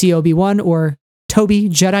TOB1 or Toby,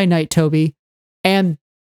 Jedi Knight Toby. And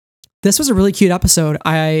this was a really cute episode.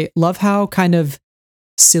 I love how kind of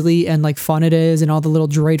silly and like fun it is and all the little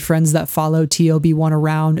droid friends that follow TOB1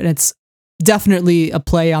 around. And it's definitely a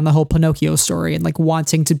play on the whole Pinocchio story and like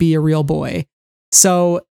wanting to be a real boy.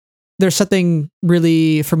 So there's something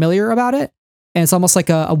really familiar about it. And it's almost like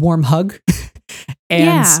a warm hug.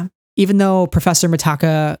 And even though Professor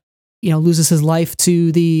Mataka, loses his life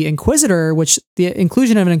to the Inquisitor, which the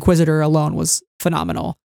inclusion of an Inquisitor alone was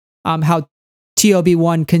phenomenal. How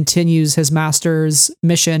TOB1 continues his master's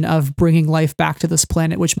mission of bringing life back to this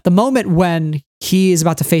planet, which the moment when he is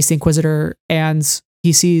about to face the Inquisitor and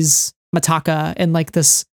he sees Mataka in like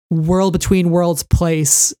this world between worlds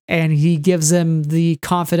place, and he gives him the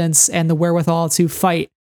confidence and the wherewithal to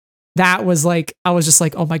fight. That was like, I was just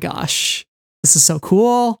like, oh my gosh, this is so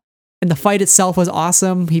cool. And the fight itself was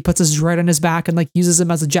awesome. He puts his droid on his back and like uses him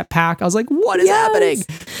as a jetpack. I was like, what is happening?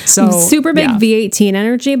 So super big V18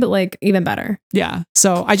 energy, but like even better. Yeah.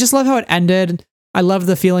 So I just love how it ended. I love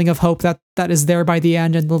the feeling of hope that is there by the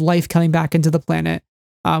end, and the life coming back into the planet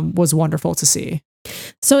was wonderful to see.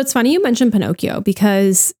 So it's funny you mentioned Pinocchio,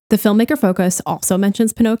 because the filmmaker Focus also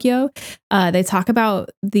mentions Pinocchio. They talk about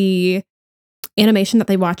the animation that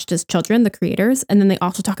they watched as children, the creators, and then they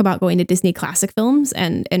also talk about going to Disney classic films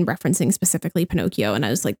and referencing specifically Pinocchio. And I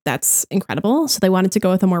was like, that's incredible. So they wanted to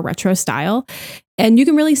go with a more retro style, and you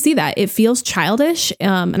can really see that it feels childish,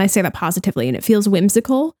 and I say that positively, and it feels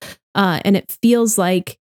whimsical, and it feels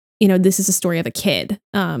like, you know, this is a story of a kid,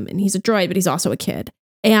 and he's a droid, but he's also a kid.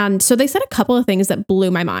 And so they said a couple of things that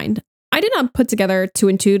blew my mind. I did not put together 2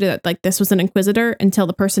 and 2 that like this was an Inquisitor until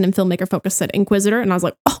the person in Filmmaker Focus said Inquisitor, and I was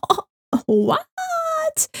like, oh, what?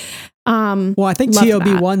 Well, I think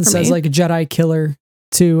TOB1 says like Jedi killer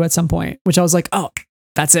too at some point, which I was like, oh,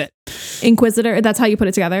 that's it. Inquisitor. That's how you put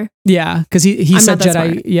it together. Yeah, because he said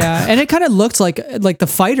Jedi. Smart. Yeah, and it kind of looked like the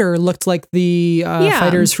fighter looked like the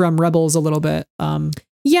fighters from Rebels a little bit.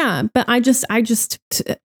 Yeah, but I just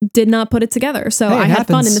did not put it together. So I had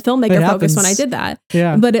fun in the Filmmaker Focus when I did that.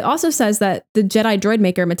 Yeah. But it also says that the Jedi droid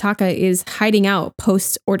maker Mitaka is hiding out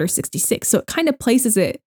post Order 66. So it kind of places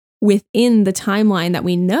it within the timeline that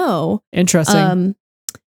we know. Interesting. And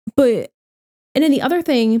then the other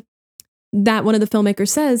thing that one of the filmmakers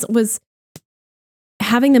says was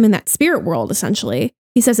having them in that spirit world, essentially.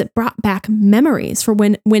 He says it brought back memories for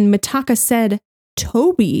when Mitaka said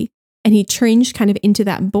Toby, and he changed kind of into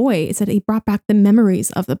that boy. It said he brought back the memories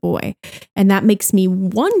of the boy. And that makes me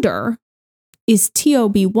wonder, is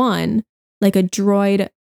TOB1 like a droid?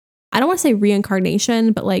 I don't want to say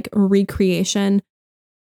reincarnation, but like recreation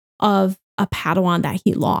of a Padawan that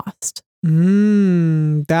he lost.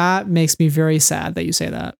 That makes me very sad that you say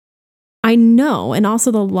that. I know. And also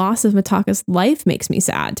the loss of Mitaka's life makes me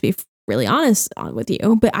sad, to be really honest with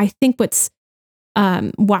you. But I think what's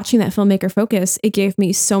watching that Filmmaker Focus, it gave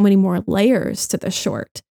me so many more layers to the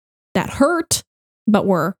short that hurt, but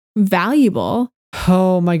were valuable.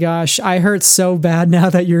 Oh my gosh. I hurt so bad now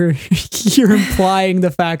that you're implying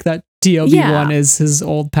the fact that TOB1 is his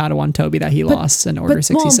old Padawan Toby that he lost in Order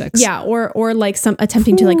 66. Well, or like some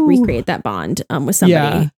attempting to like recreate that bond with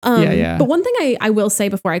somebody. Yeah. But one thing I will say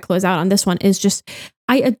before I close out on this one is just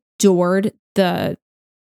I adored the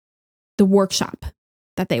workshop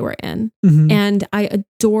that they were in. Mm-hmm. And I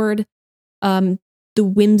adored the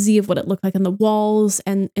whimsy of what it looked like on the walls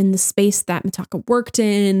and the space that Mitaka worked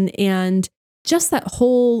in. And just that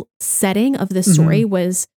whole setting of the story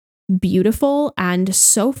was beautiful and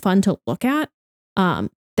so fun to look at.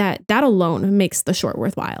 That alone makes the short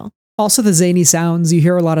worthwhile. Also the zany sounds. You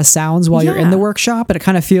hear a lot of sounds while you're in the workshop, and it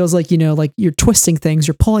kind of feels like, you know, like you're twisting things,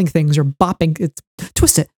 you're pulling things, you're bopping. It's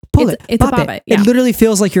twist it, pull it, bop it. Yeah. It literally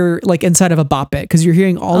feels like you're like inside of a bop it, because you're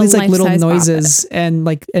hearing all these like little noises. And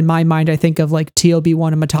like in my mind, I think of like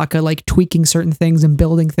TOB1 and Mitaka like tweaking certain things and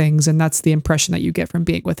building things. And that's the impression that you get from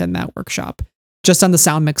being within that workshop, just on the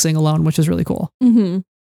sound mixing alone, which is really cool. Mm-hmm.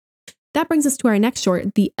 That brings us to our next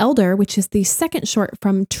short, The Elder, which is the second short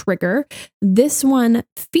from Trigger. This one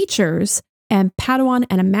features a Padawan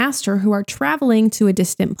and a master who are traveling to a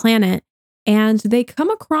distant planet, and they come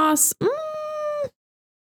across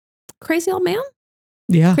crazy old man?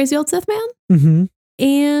 Yeah. Crazy old Sith man? Mm-hmm.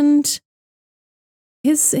 And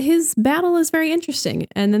his battle is very interesting.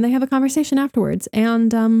 And then they have a conversation afterwards.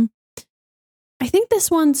 And I think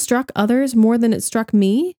this one struck others more than it struck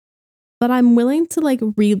me, but I'm willing to like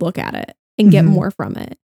relook at it and get more from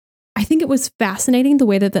it. I think it was fascinating the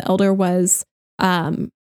way that the Elder was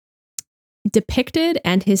depicted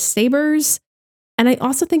and his sabers. And I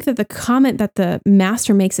also think that the comment that the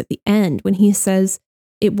master makes at the end when he says,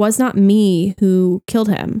 it was not me who killed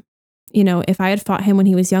him. You know, if I had fought him when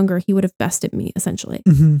he was younger, he would have bested me, essentially.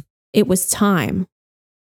 Mm-hmm. It was time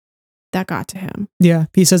that got to him. Yeah.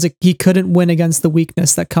 He says he couldn't win against the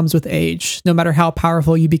weakness that comes with age. No matter how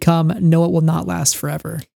powerful you become, no, it will not last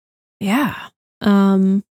forever. Yeah.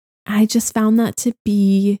 I just found that to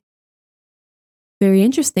be very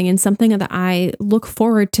interesting and something that I look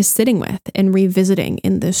forward to sitting with and revisiting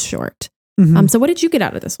in this short. Mm-hmm. So what did you get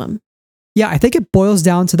out of this one? Yeah, I think it boils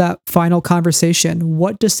down to that final conversation.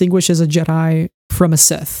 What distinguishes a Jedi from a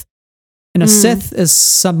Sith? And a Sith is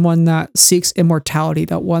someone that seeks immortality,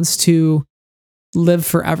 that wants to live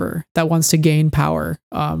forever, that wants to gain power.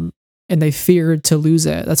 And they feared to lose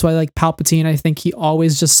it. That's why like Palpatine, I think he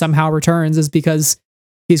always just somehow returns, is because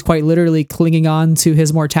he's quite literally clinging on to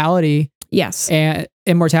his mortality Yes. and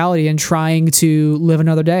immortality and trying to live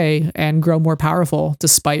another day and grow more powerful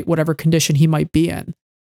despite whatever condition he might be in.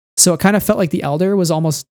 So it kind of felt like the elder was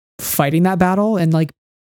almost fighting that battle, and like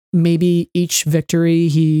maybe each victory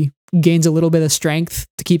he gains a little bit of strength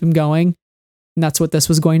to keep him going. And that's what this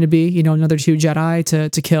was going to be, you know, another 2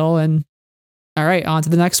 Jedi to kill, and all right, on to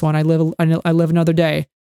the next one. I live another day.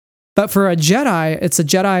 But for a Jedi, it's a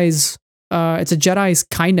Jedi's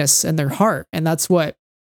kindness in their heart, and that's what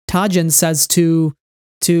Tajin says to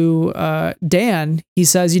Dan. He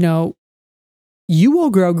says, you know, you will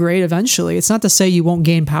grow great eventually. It's not to say you won't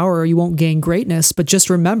gain power or you won't gain greatness, but just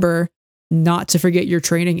remember not to forget your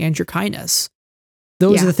training and your kindness.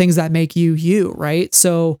 Those are the things that make you you, right?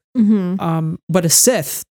 So, but a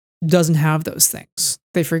Sith doesn't have those things.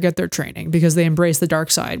 They forget their training because they embrace the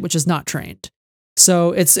dark side, which is not trained.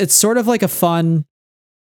 So it's sort of like a fun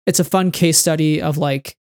case study of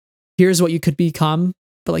like, here's what you could become,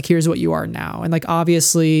 but like, here's what you are now. And like,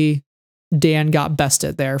 obviously Dan got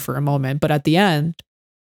bested there for a moment, but at the end,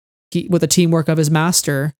 with the teamwork of his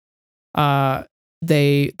master,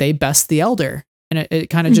 they best the elder. And it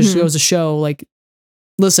kind of just goes to show like,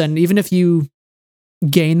 listen, even if you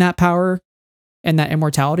gain that power and that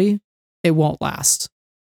immortality, it won't last.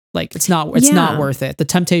 Like it's not worth it. The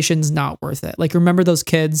temptation's not worth it. Like, remember those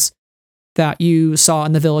kids that you saw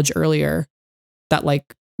in the village earlier that like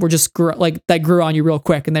were just that grew on you real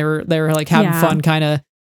quick, and they were like having fun, kind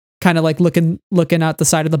of like looking at the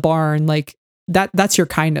side of the barn. Like that's your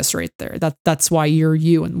kindness right there. That's why you're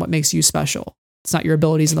you and what makes you special. It's not your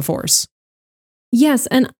abilities in the Force. Yes,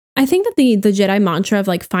 and I think that the Jedi mantra of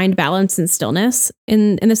like find balance and stillness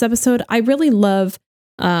in this episode, I really love.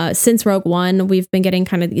 Since Rogue One, we've been getting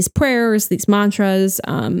kind of these prayers, these mantras.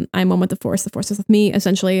 I'm one with the Force is with me,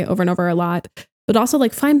 essentially over and over a lot. But also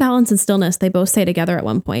like find balance and stillness. They both say together at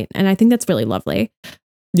one point, and I think that's really lovely.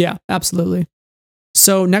 Yeah, absolutely.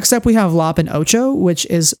 So next up we have Lop and Ocho, which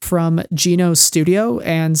is from Gino's studio,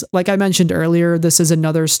 and like I mentioned earlier, this is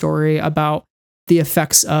another story about the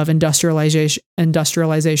effects of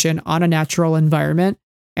industrialization on a natural environment.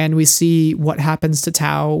 And we see what happens to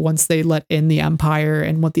Tau once they let in the Empire,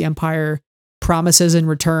 and what the Empire promises in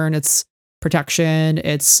return. It's protection,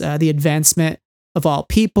 it's the advancement of all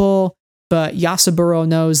people. But Yasaburo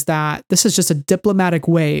knows that this is just a diplomatic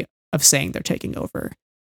way of saying they're taking over.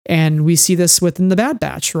 And we see this within the Bad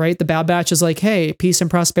Batch, right? The Bad Batch is like, hey, peace and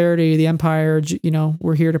prosperity, the Empire, you know,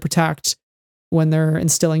 we're here to protect, when they're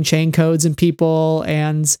instilling chain codes in people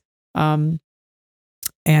and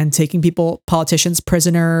taking politicians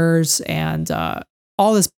prisoners, and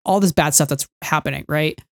all this bad stuff that's happening,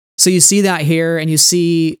 right? So you see that here, and you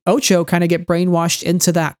see Ocho kind of get brainwashed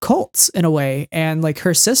into that cult in a way, and like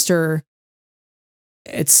her sister,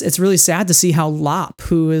 it's really sad to see how Lop,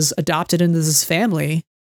 who is adopted into this family,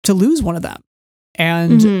 to lose one of them,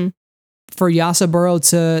 and for Yasaburo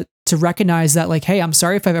to recognize that like, hey, I'm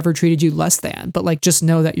sorry if I've ever treated you less than, but like just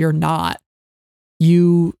know that you're not.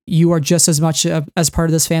 You are just as much as part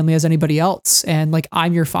of this family as anybody else. And like,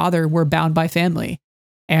 I'm your father. We're bound by family.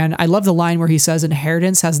 And I love the line where he says,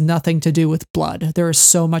 inheritance has nothing to do with blood. There is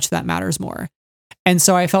so much that matters more. And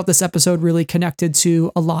so I felt this episode really connected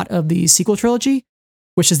to a lot of the sequel trilogy,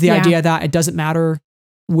 which is the idea that it doesn't matter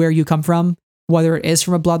where you come from, whether it is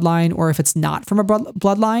from a bloodline or if it's not from a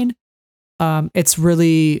bloodline. It's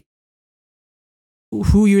really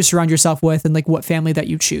who you surround yourself with and like what family that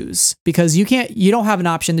you choose, because you don't have an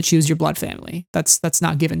option to choose your blood family. That's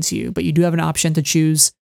not given to you, but you do have an option to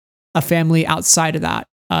choose a family outside of that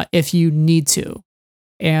if you need to.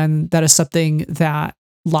 And that is something that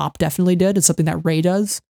Lop definitely did. It's something that Rey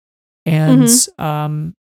does. And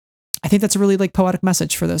I think that's a really like poetic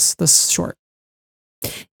message for this short.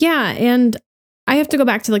 Yeah. And I have to go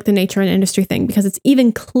back to like the nature and industry thing, because it's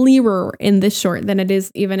even clearer in this short than it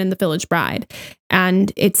is even in The Village Bride.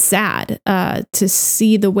 And it's sad to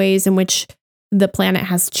see the ways in which the planet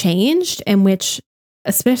has changed, and which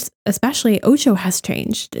especially Ocho has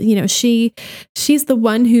changed. You know, she's the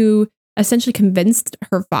one who essentially convinced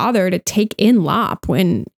her father to take in Lop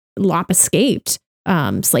when Lop escaped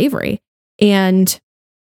slavery. And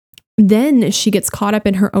then she gets caught up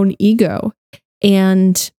in her own ego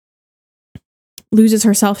and loses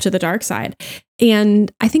herself to the dark side.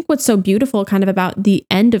 And I think what's so beautiful kind of about the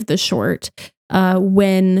end of the short,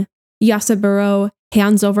 when Yasaburo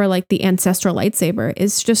hands over like the ancestral lightsaber,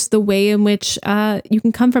 is just the way in which you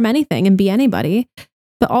can come from anything and be anybody,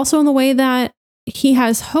 but also in the way that he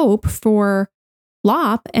has hope for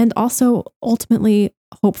Lop, and also ultimately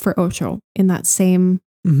hope for Ocho in that same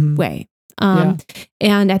way.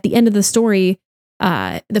 And at the end of the story,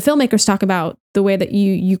 the filmmakers talk about the way that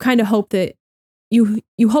you kind of hope that you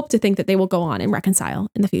hope to think that they will go on and reconcile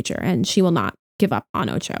in the future, and she will not give up on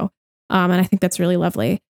Ocho. And I think that's really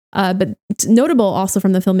lovely. But notable also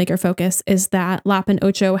from the filmmaker focus is that Lap and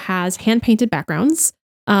Ocho has hand-painted backgrounds,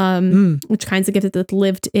 which kinds of give it the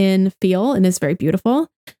lived-in feel and is very beautiful.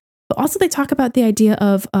 But also they talk about the idea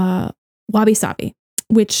of wabi-sabi,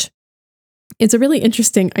 which is a really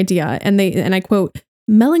interesting idea. And I quote,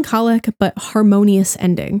 melancholic but harmonious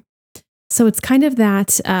ending. So it's kind of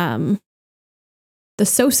that the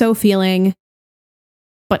so-so feeling,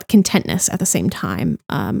 but contentness at the same time.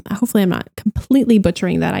 Hopefully I'm not completely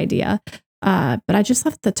butchering that idea. But I just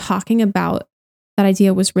thought the talking about that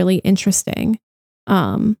idea was really interesting.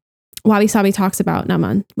 Wabi Sabi talks about, and I'm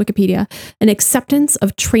on Wikipedia, an acceptance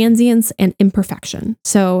of transience and imperfection.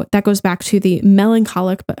 So that goes back to the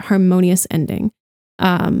melancholic but harmonious ending.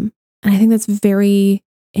 And I think that's very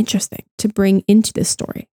interesting to bring into this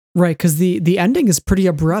story. Right, because the ending is pretty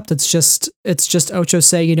abrupt. It's just Ocho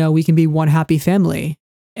saying, we can be one happy family.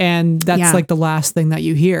 And that's like the last thing that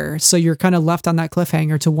you hear. So you're kind of left on that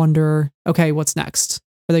cliffhanger to wonder, okay, what's next?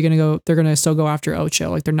 Are they going to go? They're going to still go after Ocho.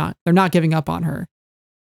 Like they're not giving up on her.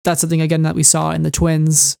 That's something again that we saw in the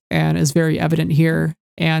twins and is very evident here.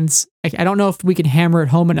 And I don't know if we can hammer it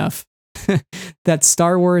home enough that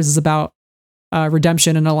Star Wars is about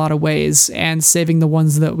redemption in a lot of ways and saving the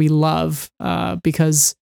ones that we love,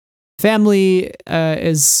 because family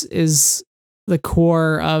is the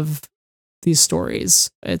core of these stories.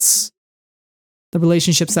 It's the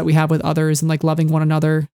relationships that we have with others and like loving one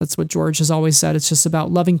another. That's what George has always said. It's just about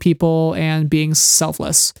loving people and being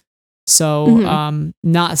selfless. So,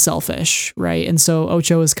 not selfish, right? And so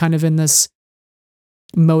Ocho is kind of in this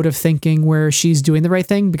mode of thinking where she's doing the right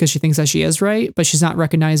thing because she thinks that she is right, but she's not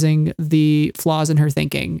recognizing the flaws in her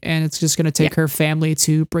thinking. And it's just going to take her family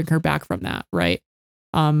to bring her back from that, right?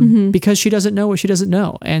 Because she doesn't know what she doesn't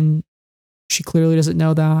know. And she clearly doesn't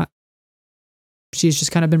know that she's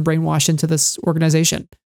just kind of been brainwashed into this organization,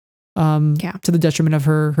 to the detriment of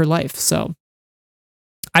her life. So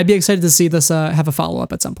I'd be excited to see this have a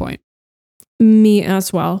follow-up at some point. Me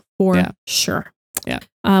as well, for sure.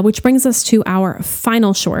 Yeah. Which brings us to our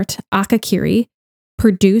final short, Akakiri,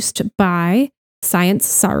 produced by Science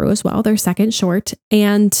Saru as well, their second short.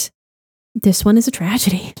 And this one is a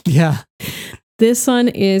tragedy. Yeah. This one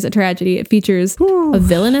is a tragedy. It features a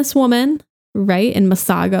villainous woman, right, in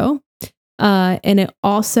Masago. And it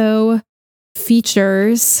also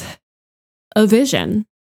features a vision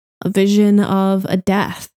of a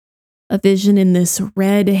death, a vision in this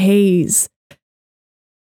red haze.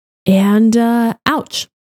 And ouch.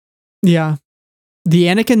 Yeah. The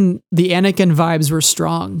Anakin vibes were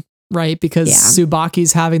strong, right? Because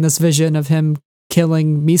Tsubaki's having this vision of him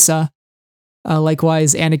killing Misa.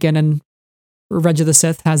 Likewise, Anakin in Revenge of the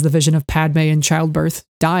Sith has the vision of Padme in childbirth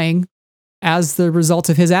dying as the result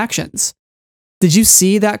of his actions. Did you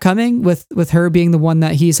see that coming with her being the one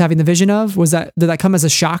that he's having the vision of? Did that come as a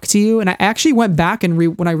shock to you? And I actually went back and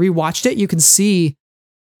when I rewatched it, you can see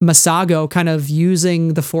Masago kind of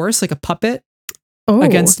using the Force like a puppet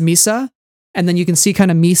against Misa. And then you can see kind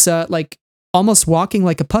of Misa like almost walking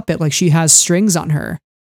like a puppet, like she has strings on her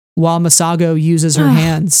while Masago uses her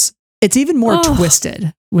hands. It's even more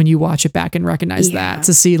twisted when you watch it back and recognize that,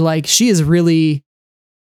 to see like she really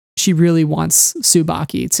wants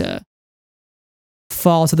Tsubaki to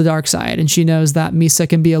fall to the dark side, and she knows that Misa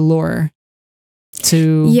can be a lure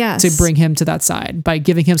to bring him to that side by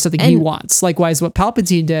giving him something he wants. Likewise, what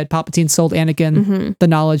Palpatine did, Palpatine sold Anakin the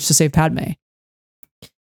knowledge to save Padme.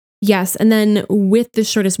 Yes, and then with this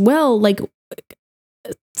short as well, like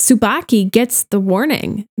Tsubaki gets the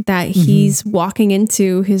warning that he's walking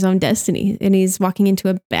into his own destiny, and he's walking into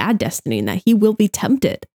a bad destiny, and that he will be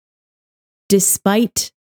tempted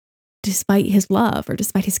despite his love or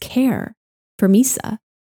despite his care for Misa.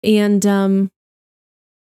 And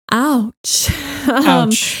ouch.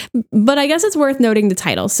 But I guess it's worth noting the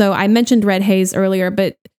title. So I mentioned red haze earlier,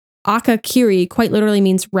 but Akakiri quite literally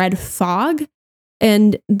means red fog.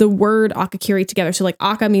 And the word Akakiri together, so like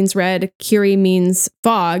Aka means red, Kiri means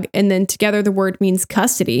fog, and then together the word means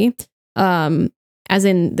custody, as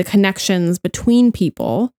in the connections between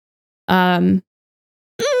people.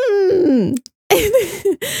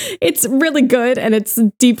 It's really good and it's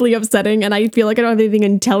deeply upsetting, and I feel like I don't have anything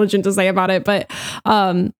intelligent to say about it, but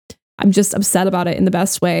I'm just upset about it in the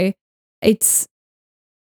best way.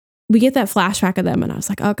 We get that flashback of them, and I was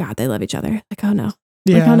like, oh God, they love each other. Like, oh no.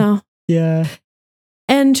 Yeah. Like, oh no. Yeah.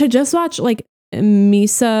 And to just watch like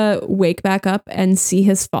Misa wake back up and see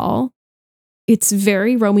his fall, it's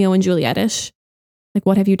very Romeo and Juliet-ish. Like,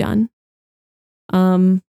 what have you done?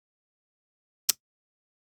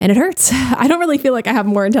 and it hurts. I don't really feel like I have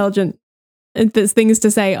more intelligent things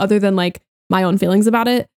to say other than like my own feelings about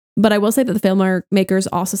it. But I will say that the filmmakers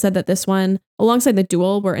also said that this one, alongside The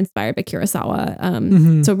Duel, were inspired by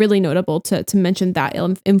Kurosawa. So really notable to mention that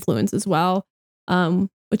influence as well,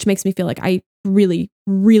 which makes me feel like I really,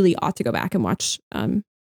 really ought to go back and watch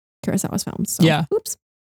Kurosawa's films. So, yeah. Oops.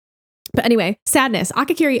 But anyway, sadness.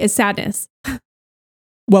 Akakiri is sadness.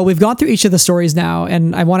 Well, we've gone through each of the stories now,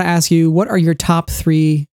 and I want to ask you, what are your top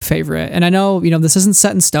 3 favorite? And I know, this isn't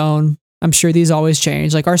set in stone. I'm sure these always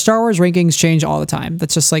change. Like our Star Wars rankings change all the time.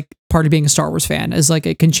 That's just like part of being a Star Wars fan, is like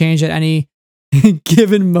it can change at any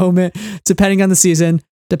given moment, depending on the season,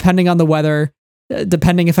 depending on the weather,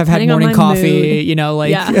 depending if I've had morning coffee,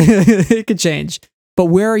 mood. It could change. But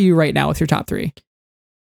where are you right now with your top 3?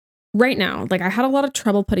 Right now, like I had a lot of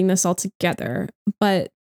trouble putting this all together,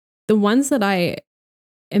 but the ones that I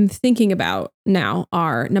am thinking about now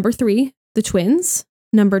are number 3, The Twins,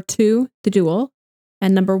 number 2, The Duel,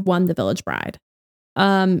 and number 1, The Village Bride.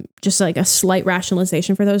 Just like a slight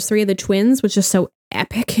rationalization for those 3. The Twins was just so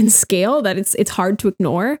epic in scale that it's hard to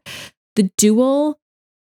ignore. The Duel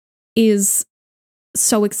is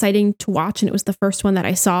so exciting to watch, and it was the first one that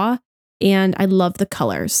I saw, and I love the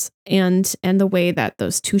colors and the way that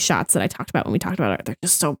those 2 shots that I talked about when we talked about it, they're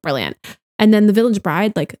just so brilliant. And then The Village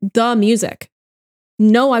Bride, like the music.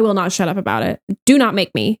 No, I will not shut up about it. Do not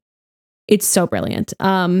make me. It's so brilliant.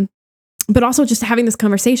 But also just having this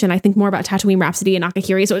conversation, I think more about Tatooine Rhapsody and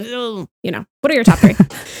Akakiri. So, what are your top 3?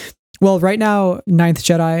 Well, right now, Ninth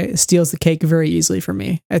Jedi steals the cake very easily for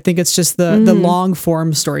me. I think it's just the long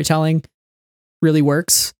form storytelling really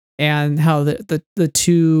works, and how the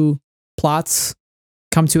 2 plots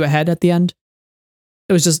come to a head at the end.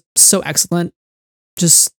 It was just so excellent.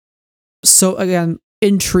 Just so, again,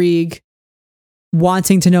 intrigue,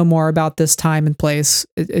 wanting to know more about this time and place.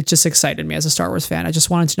 It just excited me as a Star Wars fan. I just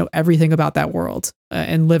wanted to know everything about that world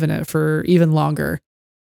and live in it for even longer.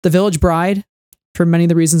 The Village Bride, for many of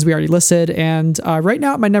the reasons we already listed. And right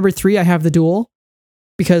now at my number 3, I have The Duel,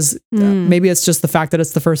 because maybe it's just the fact that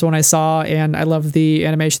it's the first one I saw, and I love the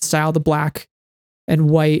animation style, the black and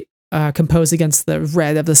white composed against the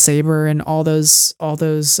red of the saber, and all those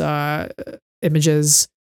images,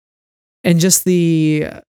 and just the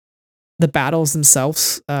battles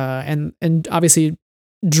themselves, and obviously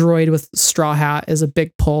Droid with Straw Hat is a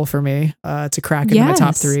big pull for me to crack into my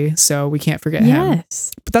top 3, so we can't forget him.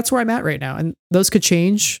 But that's where I'm at right now, and those could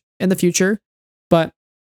change in the future, but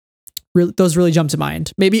those really jump to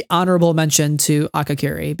mind. Maybe honorable mention to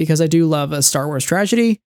Akakiri, because I do love a Star Wars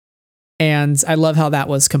tragedy, and I love how that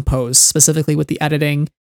was composed, specifically with the editing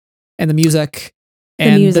and the music.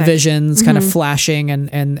 And the visions kind of flashing,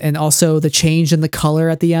 and also the change in the color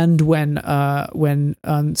at the end when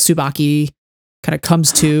Tsubaki kind of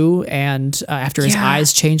comes to, and after his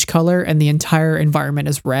eyes change color and the entire environment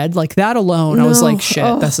is red. Like that alone, I was like,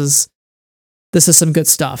 shit, this is some good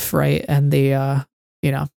stuff, right? And the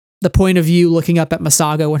point of view looking up at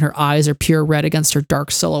Masago when her eyes are pure red against her dark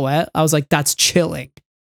silhouette, I was like, that's chilling.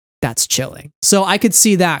 That's chilling. So I could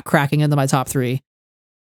see that cracking into my top 3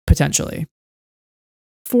 potentially.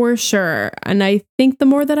 For sure. And I think the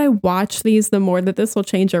more that I watch these, the more that this will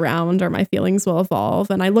change around, or my feelings will evolve.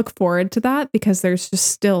 And I look forward to that, because there's just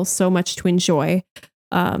still so much to enjoy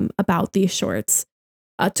about these shorts.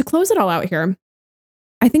 To close it all out here,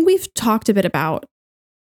 I think we've talked a bit about,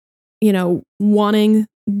 wanting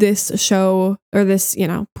this show or this,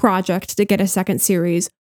 project to get a second series,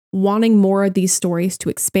 wanting more of these stories to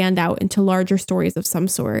expand out into larger stories of some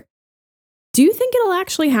sort. Do you think it'll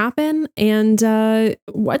actually happen? And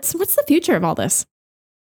what's the future of all this?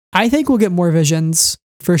 I think we'll get more visions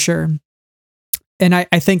for sure. And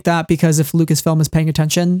I think that because if Lucasfilm is paying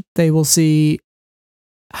attention, they will see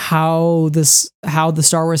how the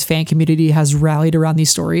Star Wars fan community has rallied around these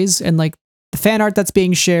stories, and like the fan art that's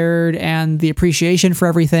being shared, and the appreciation for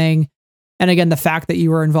everything. And again, the fact that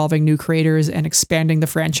you are involving new creators and expanding the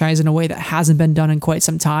franchise in a way that hasn't been done in quite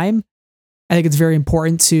some time. I think it's very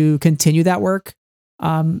important to continue that work.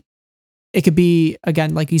 It could be,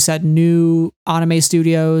 again, like you said, new anime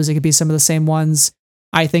studios. It could be some of the same ones.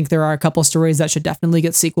 I think there are a couple stories that should definitely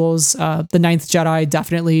get sequels. The Ninth Jedi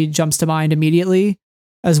definitely jumps to mind immediately,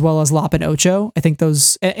 as well as Lop and Ocho. I think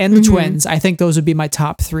those, and the Twins, I think those would be my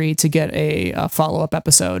top 3 to get a follow-up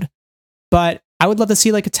episode. But I would love to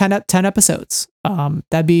see like a 10 episodes.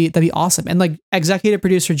 That'd be awesome. And like executive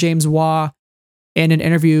producer James Waugh, in an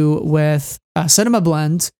interview with Cinema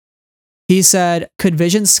Blend, he said, could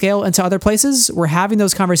Vision scale into other places? We're having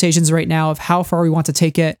those conversations right now of how far we want to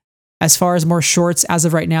take it. As far as more shorts, as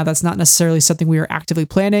of right now, that's not necessarily something we are actively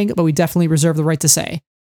planning, but we definitely reserve the right to say.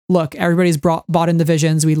 look, everybody's bought into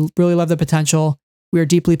Visions. We really love the potential. We are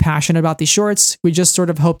deeply passionate about these shorts. We just sort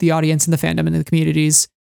of hope the audience and the fandom and the communities,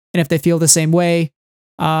 and if they feel the same way,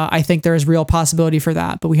 I think there is real possibility for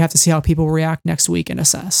that. But we have to see how people react next week and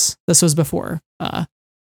assess. This was before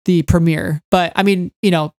the premiere. But I mean,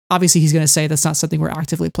 obviously he's going to say that's not something we're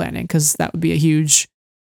actively planning, because that would be a huge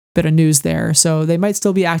bit of news there. So they might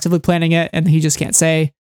still be actively planning it and he just can't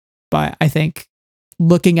say. But I think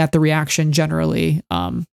looking at the reaction generally,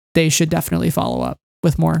 they should definitely follow up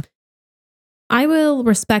with more. I will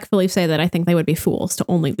respectfully say that I think they would be fools to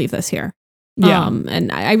only leave this here. Yeah.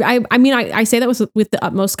 And I mean, I say that with the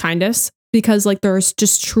utmost kindness, because like there's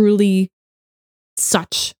just truly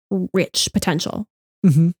such rich potential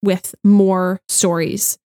with more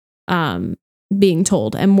stories being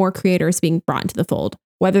told and more creators being brought into the fold,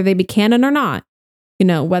 whether they be canon or not,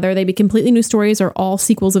 whether they be completely new stories or all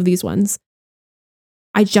sequels of these ones.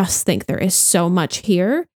 I just think there is so much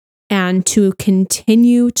here, and to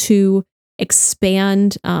continue to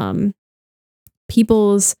expand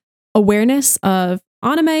people's awareness of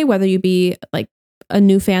anime, whether you be like a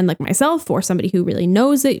new fan like myself or somebody who really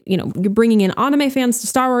knows it, you're bringing in anime fans to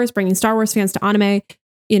Star Wars, bringing Star Wars fans to anime,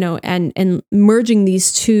 and merging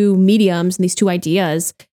these two mediums and these two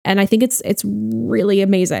ideas. And I think it's really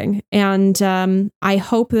amazing. And I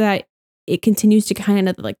hope that it continues to kind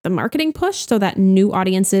of like the marketing push so that new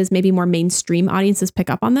audiences, maybe more mainstream audiences, pick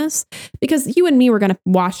up on this, because you and me were going to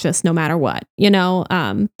watch this no matter what.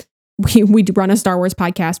 We run a Star Wars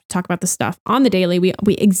podcast. We talk about this stuff on the daily. We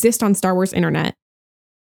exist on Star Wars internet.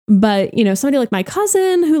 But, somebody like my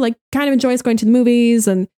cousin who like kind of enjoys going to the movies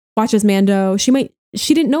and watches Mando,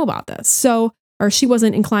 she didn't know about this. Or she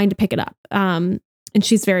wasn't inclined to pick it up. And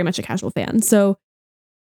she's very much a casual fan. So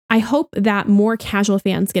I hope that more casual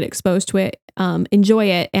fans get exposed to it, enjoy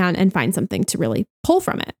it, and find something to really pull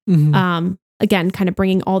from it. Again, kind of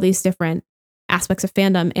bringing all these different aspects of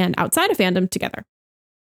fandom and outside of fandom together.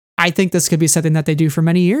 I think this could be something that they do for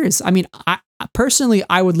many years. I mean, I personally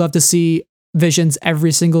would love to see Visions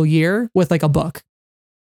every single year with like a book.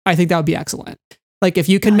 I think that would be excellent. Like if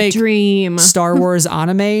you can make Star Wars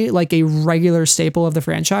anime like a regular staple of the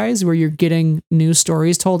franchise, where you're getting new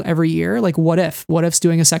stories told every year. Like what if's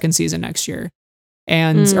doing a second season next year,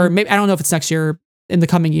 or maybe, I don't know if it's next year, in the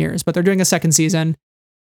coming years, but they're doing a second season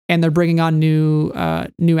and they're bringing on new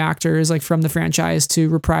actors like from the franchise to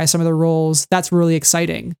reprise some of the roles. That's really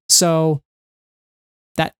exciting. So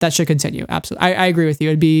that should continue. Absolutely. I agree with you.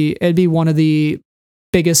 It'd be one of the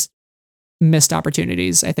biggest missed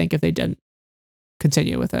opportunities, I think, if they didn't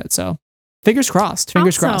continue with it. So fingers crossed.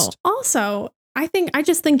 Also, I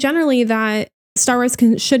just think generally that Star Wars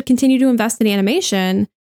should continue to invest in animation.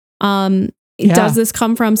 Does this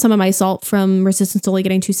come from some of my salt from Resistance only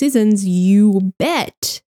getting 2 seasons? You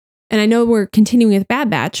bet. And I know we're continuing with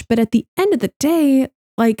Bad Batch, but at the end of the day,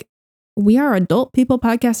 like, we are adult people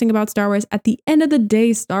podcasting about Star Wars. At the end of the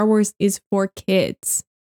day, Star Wars is for kids.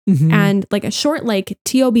 And like a short like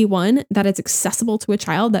TOB1 that is accessible to a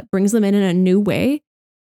child, that brings them in a new way,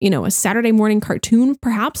 a Saturday morning cartoon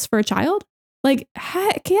perhaps for a child, like,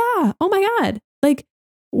 heck yeah, oh my god, like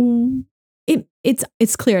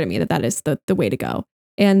it's clear to me that is the way to go.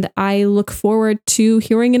 And I look forward to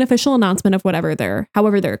hearing an official announcement of however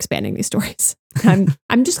they're expanding these stories. I'm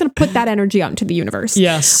just going to put that energy out into the universe.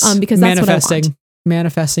 Yes. Because that's what I want.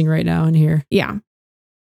 Manifesting right now in here. Yeah.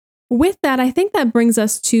 With that, I think that brings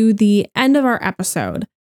us to the end of our episode.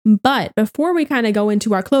 But before we kind of go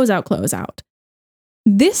into our closeout,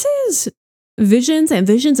 this is Visions and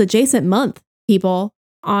Visions adjacent month, people,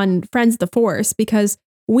 on Friends of the Force, because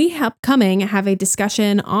we upcoming have a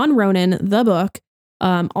discussion on Ronin, the book,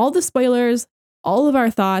 all the spoilers, all of our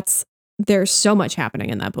thoughts. There's so much happening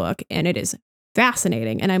in that book, and it is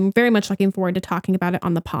fascinating. And I'm very much looking forward to talking about it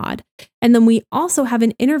on the pod. And then we also have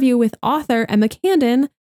an interview with author Emma Candon,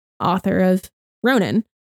 author of Ronin,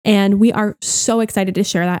 and we are so excited to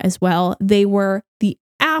share that as well. They were the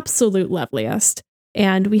absolute loveliest,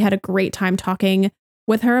 and we had a great time talking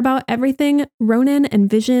with her about everything Ronin and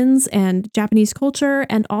Visions and Japanese culture,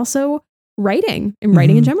 and also writing and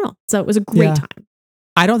writing in general. So it was a great time.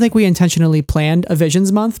 I don't think we intentionally planned a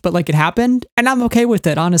Visions month, but like it happened, and I'm okay with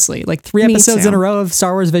it, honestly. Like 3 episodes in a row of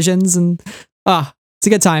Star Wars Visions, and it's a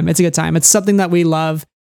good time. It's something that we love.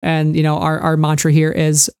 And, our mantra here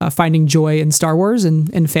is finding joy in Star Wars and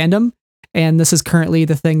in fandom. And this is currently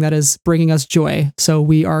the thing that is bringing us joy. So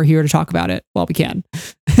we are here to talk about it while we can.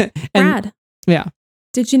 Brad. Yeah.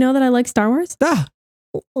 Did you know that I like Star Wars?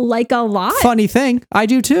 Like a lot. Funny thing. I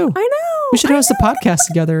do too. I know. We should host a podcast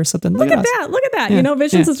together or something. Look at that. Yeah.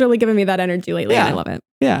 Visions has really given me that energy lately. Yeah. And I love it.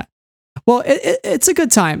 Yeah. Well, it's a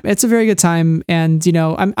good time. It's a very good time. And, you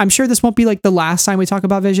know, I'm sure this won't be like the last time we talk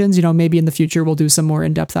about Visions. You know, maybe in the future we'll do some more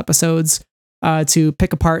in-depth episodes to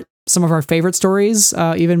pick apart some of our favorite stories,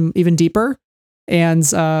 even deeper. And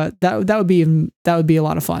that would be a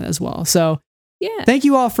lot of fun as well. So Yeah. thank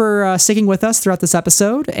you all for sticking with us throughout this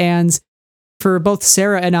episode. And for both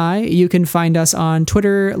Sarah and I, you can find us on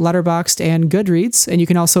Twitter, Letterboxd, and Goodreads. And you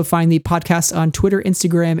can also find the podcast on Twitter,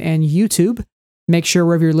 Instagram, and YouTube. Make sure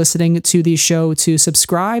wherever you're listening to the show to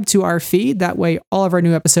subscribe to our feed. That way, all of our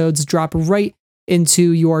new episodes drop right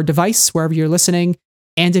into your device, wherever you're listening.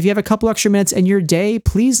 And if you have a couple extra minutes in your day,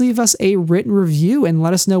 please leave us a written review and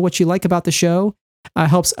let us know what you like about the show.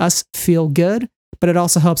 Helps us feel good, but it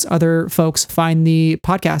also helps other folks find the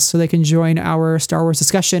podcast so they can join our Star Wars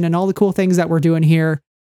discussion and all the cool things that we're doing here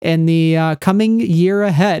in the coming year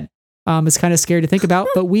ahead. It's kind of scary to think about,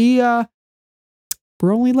 but we're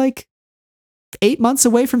only like 8 months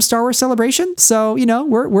away from Star Wars Celebration. So, you know,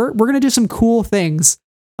 we're going to do some cool things.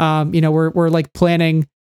 You know, we're like planning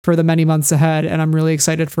for the many months ahead, and I'm really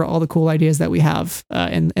excited for all the cool ideas that we have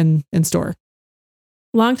in store.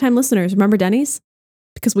 Longtime listeners, remember Denny's?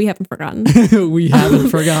 Because we haven't forgotten. We haven't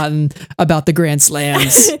forgotten about the Grand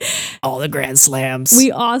Slams. All the Grand Slams.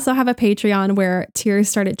 We also have a Patreon where tiers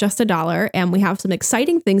start at just $1, and we have some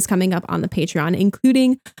exciting things coming up on the Patreon,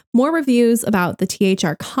 including more reviews about the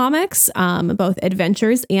THR comics, both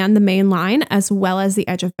adventures and the main line, as well as The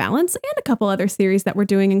Edge of Balance, and a couple other series that we're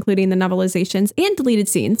doing, including the novelizations and deleted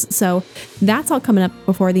scenes. So that's all coming up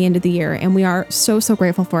before the end of the year, and we are so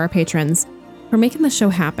grateful for our patrons for making the show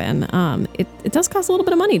happen. It does cost a little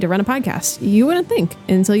bit of money to run a podcast. You wouldn't think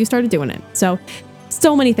until you started doing it.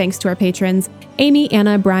 So many thanks to our patrons: Amy,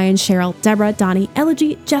 Anna, Brian, Cheryl, Deborah, Donnie,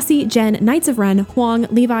 Elegy, Jesse, Jen, Knights of Ren, Huang,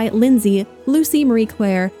 Levi, Lindsay, Lucy, Marie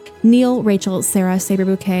Claire, Neil, Rachel, Sarah, Saber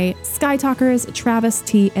Bouquet, Sky Talkers, Travis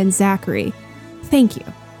T, and Zachary. Thank you.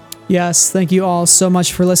 Yes, thank you all so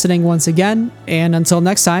much for listening once again. And until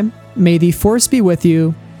next time, may the Force be with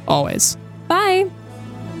you always. Bye.